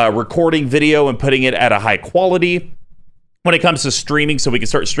recording video and putting it at a high quality when it comes to streaming, so we can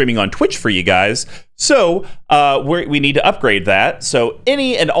start streaming on Twitch for you guys. So we need to upgrade that. So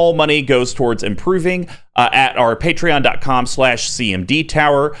any and all money goes towards improving at our patreon.com/CMD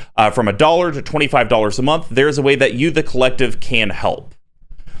Tower. From $1 to $25 a month, there's a way that you, the collective, can help.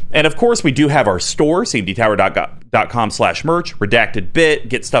 And of course, we do have our store, cmdtower.com/merch, Redacted Bit,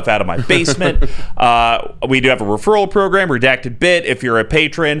 get stuff out of my basement. We do have a referral program, Redacted Bit. If you're a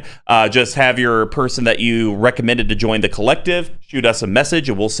patron, just have your person that you recommended to join the collective shoot us a message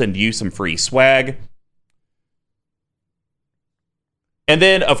and we'll send you some free swag. And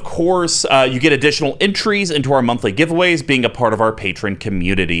then, of course, you get additional entries into our monthly giveaways, being a part of our patron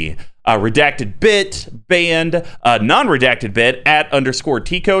community. Redacted Bit, Band, Non-Redacted Bit,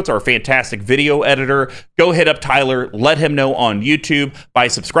 @_Tcoats, our fantastic video editor. Go hit up Tyler, let him know on YouTube by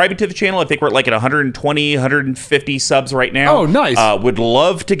subscribing to the channel. I think we're at like at 120, 150 subs right now. Oh, nice. Would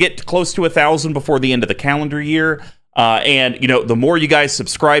love to get close to 1,000 before the end of the calendar year. And, you know, the more you guys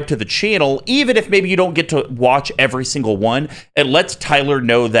subscribe to the channel, even if maybe you don't get to watch every single one, it lets Tyler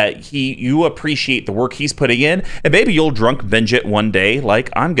know that you appreciate the work he's putting in, and maybe you'll drunk binge it one day like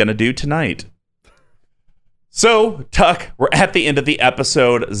I'm going to do tonight. So, Tuck, we're at the end of the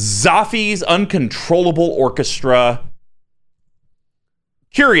episode. Zaffi's Uncontrollable Orchestra.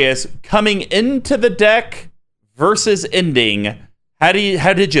 Curious, coming into the deck versus ending, how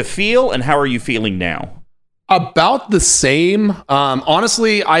did you feel, and how are you feeling now? About the same.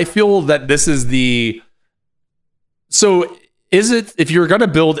 Honestly, I feel that this is so if you're going to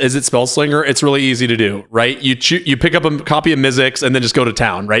build Izzet Spellslinger, it's really easy to do, right? You pick up a copy of Mizzix and then just go to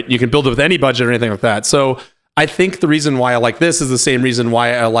town, right? You can build it with any budget or anything like that. So I think the reason why I like this is the same reason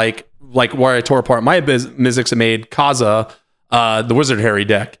why I like where I tore apart my Mizzix and made Kaza, the Wizard Harry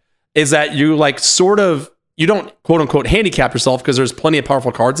deck, is that you you don't quote unquote handicap yourself because there's plenty of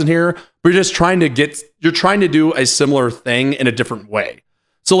powerful cards in here, but you're just trying to do a similar thing in a different way.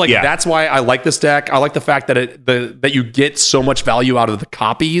 So that's why I like this deck. I like the fact that that you get so much value out of the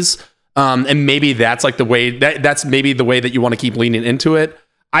copies. And maybe that's like the way that's maybe the way that you want to keep leaning into it.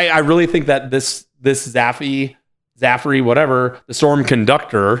 I really think that this Zaffy, whatever, the Storm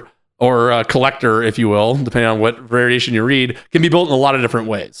Conductor or Collector, if you will, depending on what variation you read, can be built in a lot of different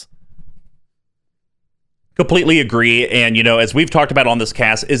ways. Completely agree. And, you know, as we've talked about on this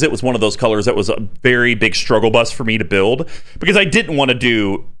cast, Izzet was one of those colors that was a very big struggle bus for me to build because I didn't want to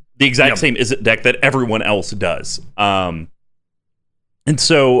do the exact same Izzet deck that everyone else does. And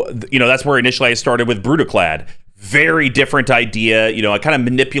so, you know, that's where initially I started with Brutaclad. Very different idea. You know, I kind of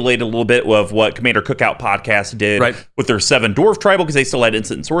manipulated a little bit of what Commander Cookout Podcast did with their 7 Dwarf Tribal because they still had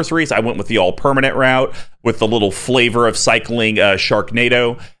instant and sorceries. I went with the all-permanent route with the little flavor of cycling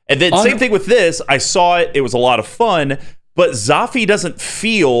Sharknado. And then same thing with this. I saw it. It was a lot of fun. But Zaffi doesn't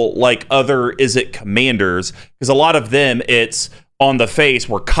feel like other Izzet commanders because a lot of them, it's on the face.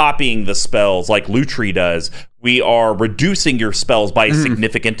 We're copying the spells like Lutri does. We are reducing your spells by a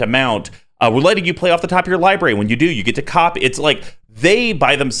significant amount. We're letting you play off the top of your library. When you do, you get to copy. It's like they,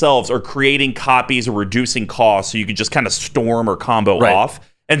 by themselves, are creating copies or reducing costs so you can just kind of storm or combo off.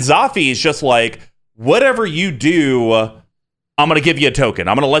 And Zaffi is just like, whatever you do, I'm going to give you a token.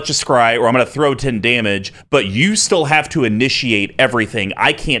 I'm going to let you scry, or I'm going to throw 10 damage, but you still have to initiate everything.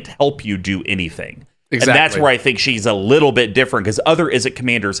 I can't help you do anything. And that's where I think she's a little bit different, because other Izzet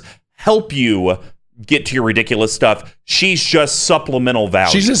commanders help you get to your ridiculous stuff. She's just supplemental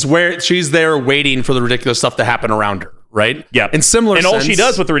value. She's there waiting for the ridiculous stuff to happen around her, right? Yeah. In similar sense, all she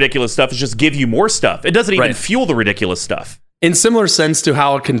does with the ridiculous stuff is just give you more stuff. It doesn't even fuel the ridiculous stuff. In similar sense to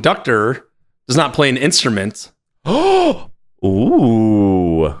how a conductor does not play an instrument. Ooh.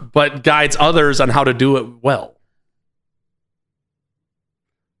 But guides others on how to do it well.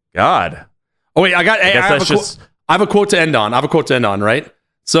 God. Oh wait, I have a quote to end on. Right?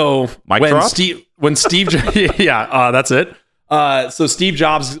 So when Steve that's it. So Steve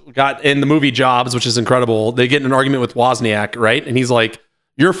Jobs got in the movie Jobs, which is incredible. They get in an argument with Wozniak, right? And he's like,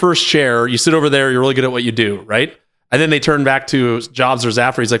 "Your first chair, you sit over there, you're really good at what you do, right?" And then they turn back to Jobs or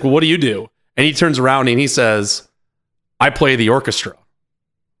after. He's like, "Well, what do you do?" And he turns around and he says, "I play the orchestra."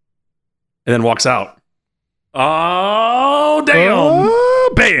 And then walks out. Oh, damn.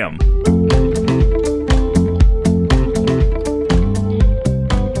 Bam.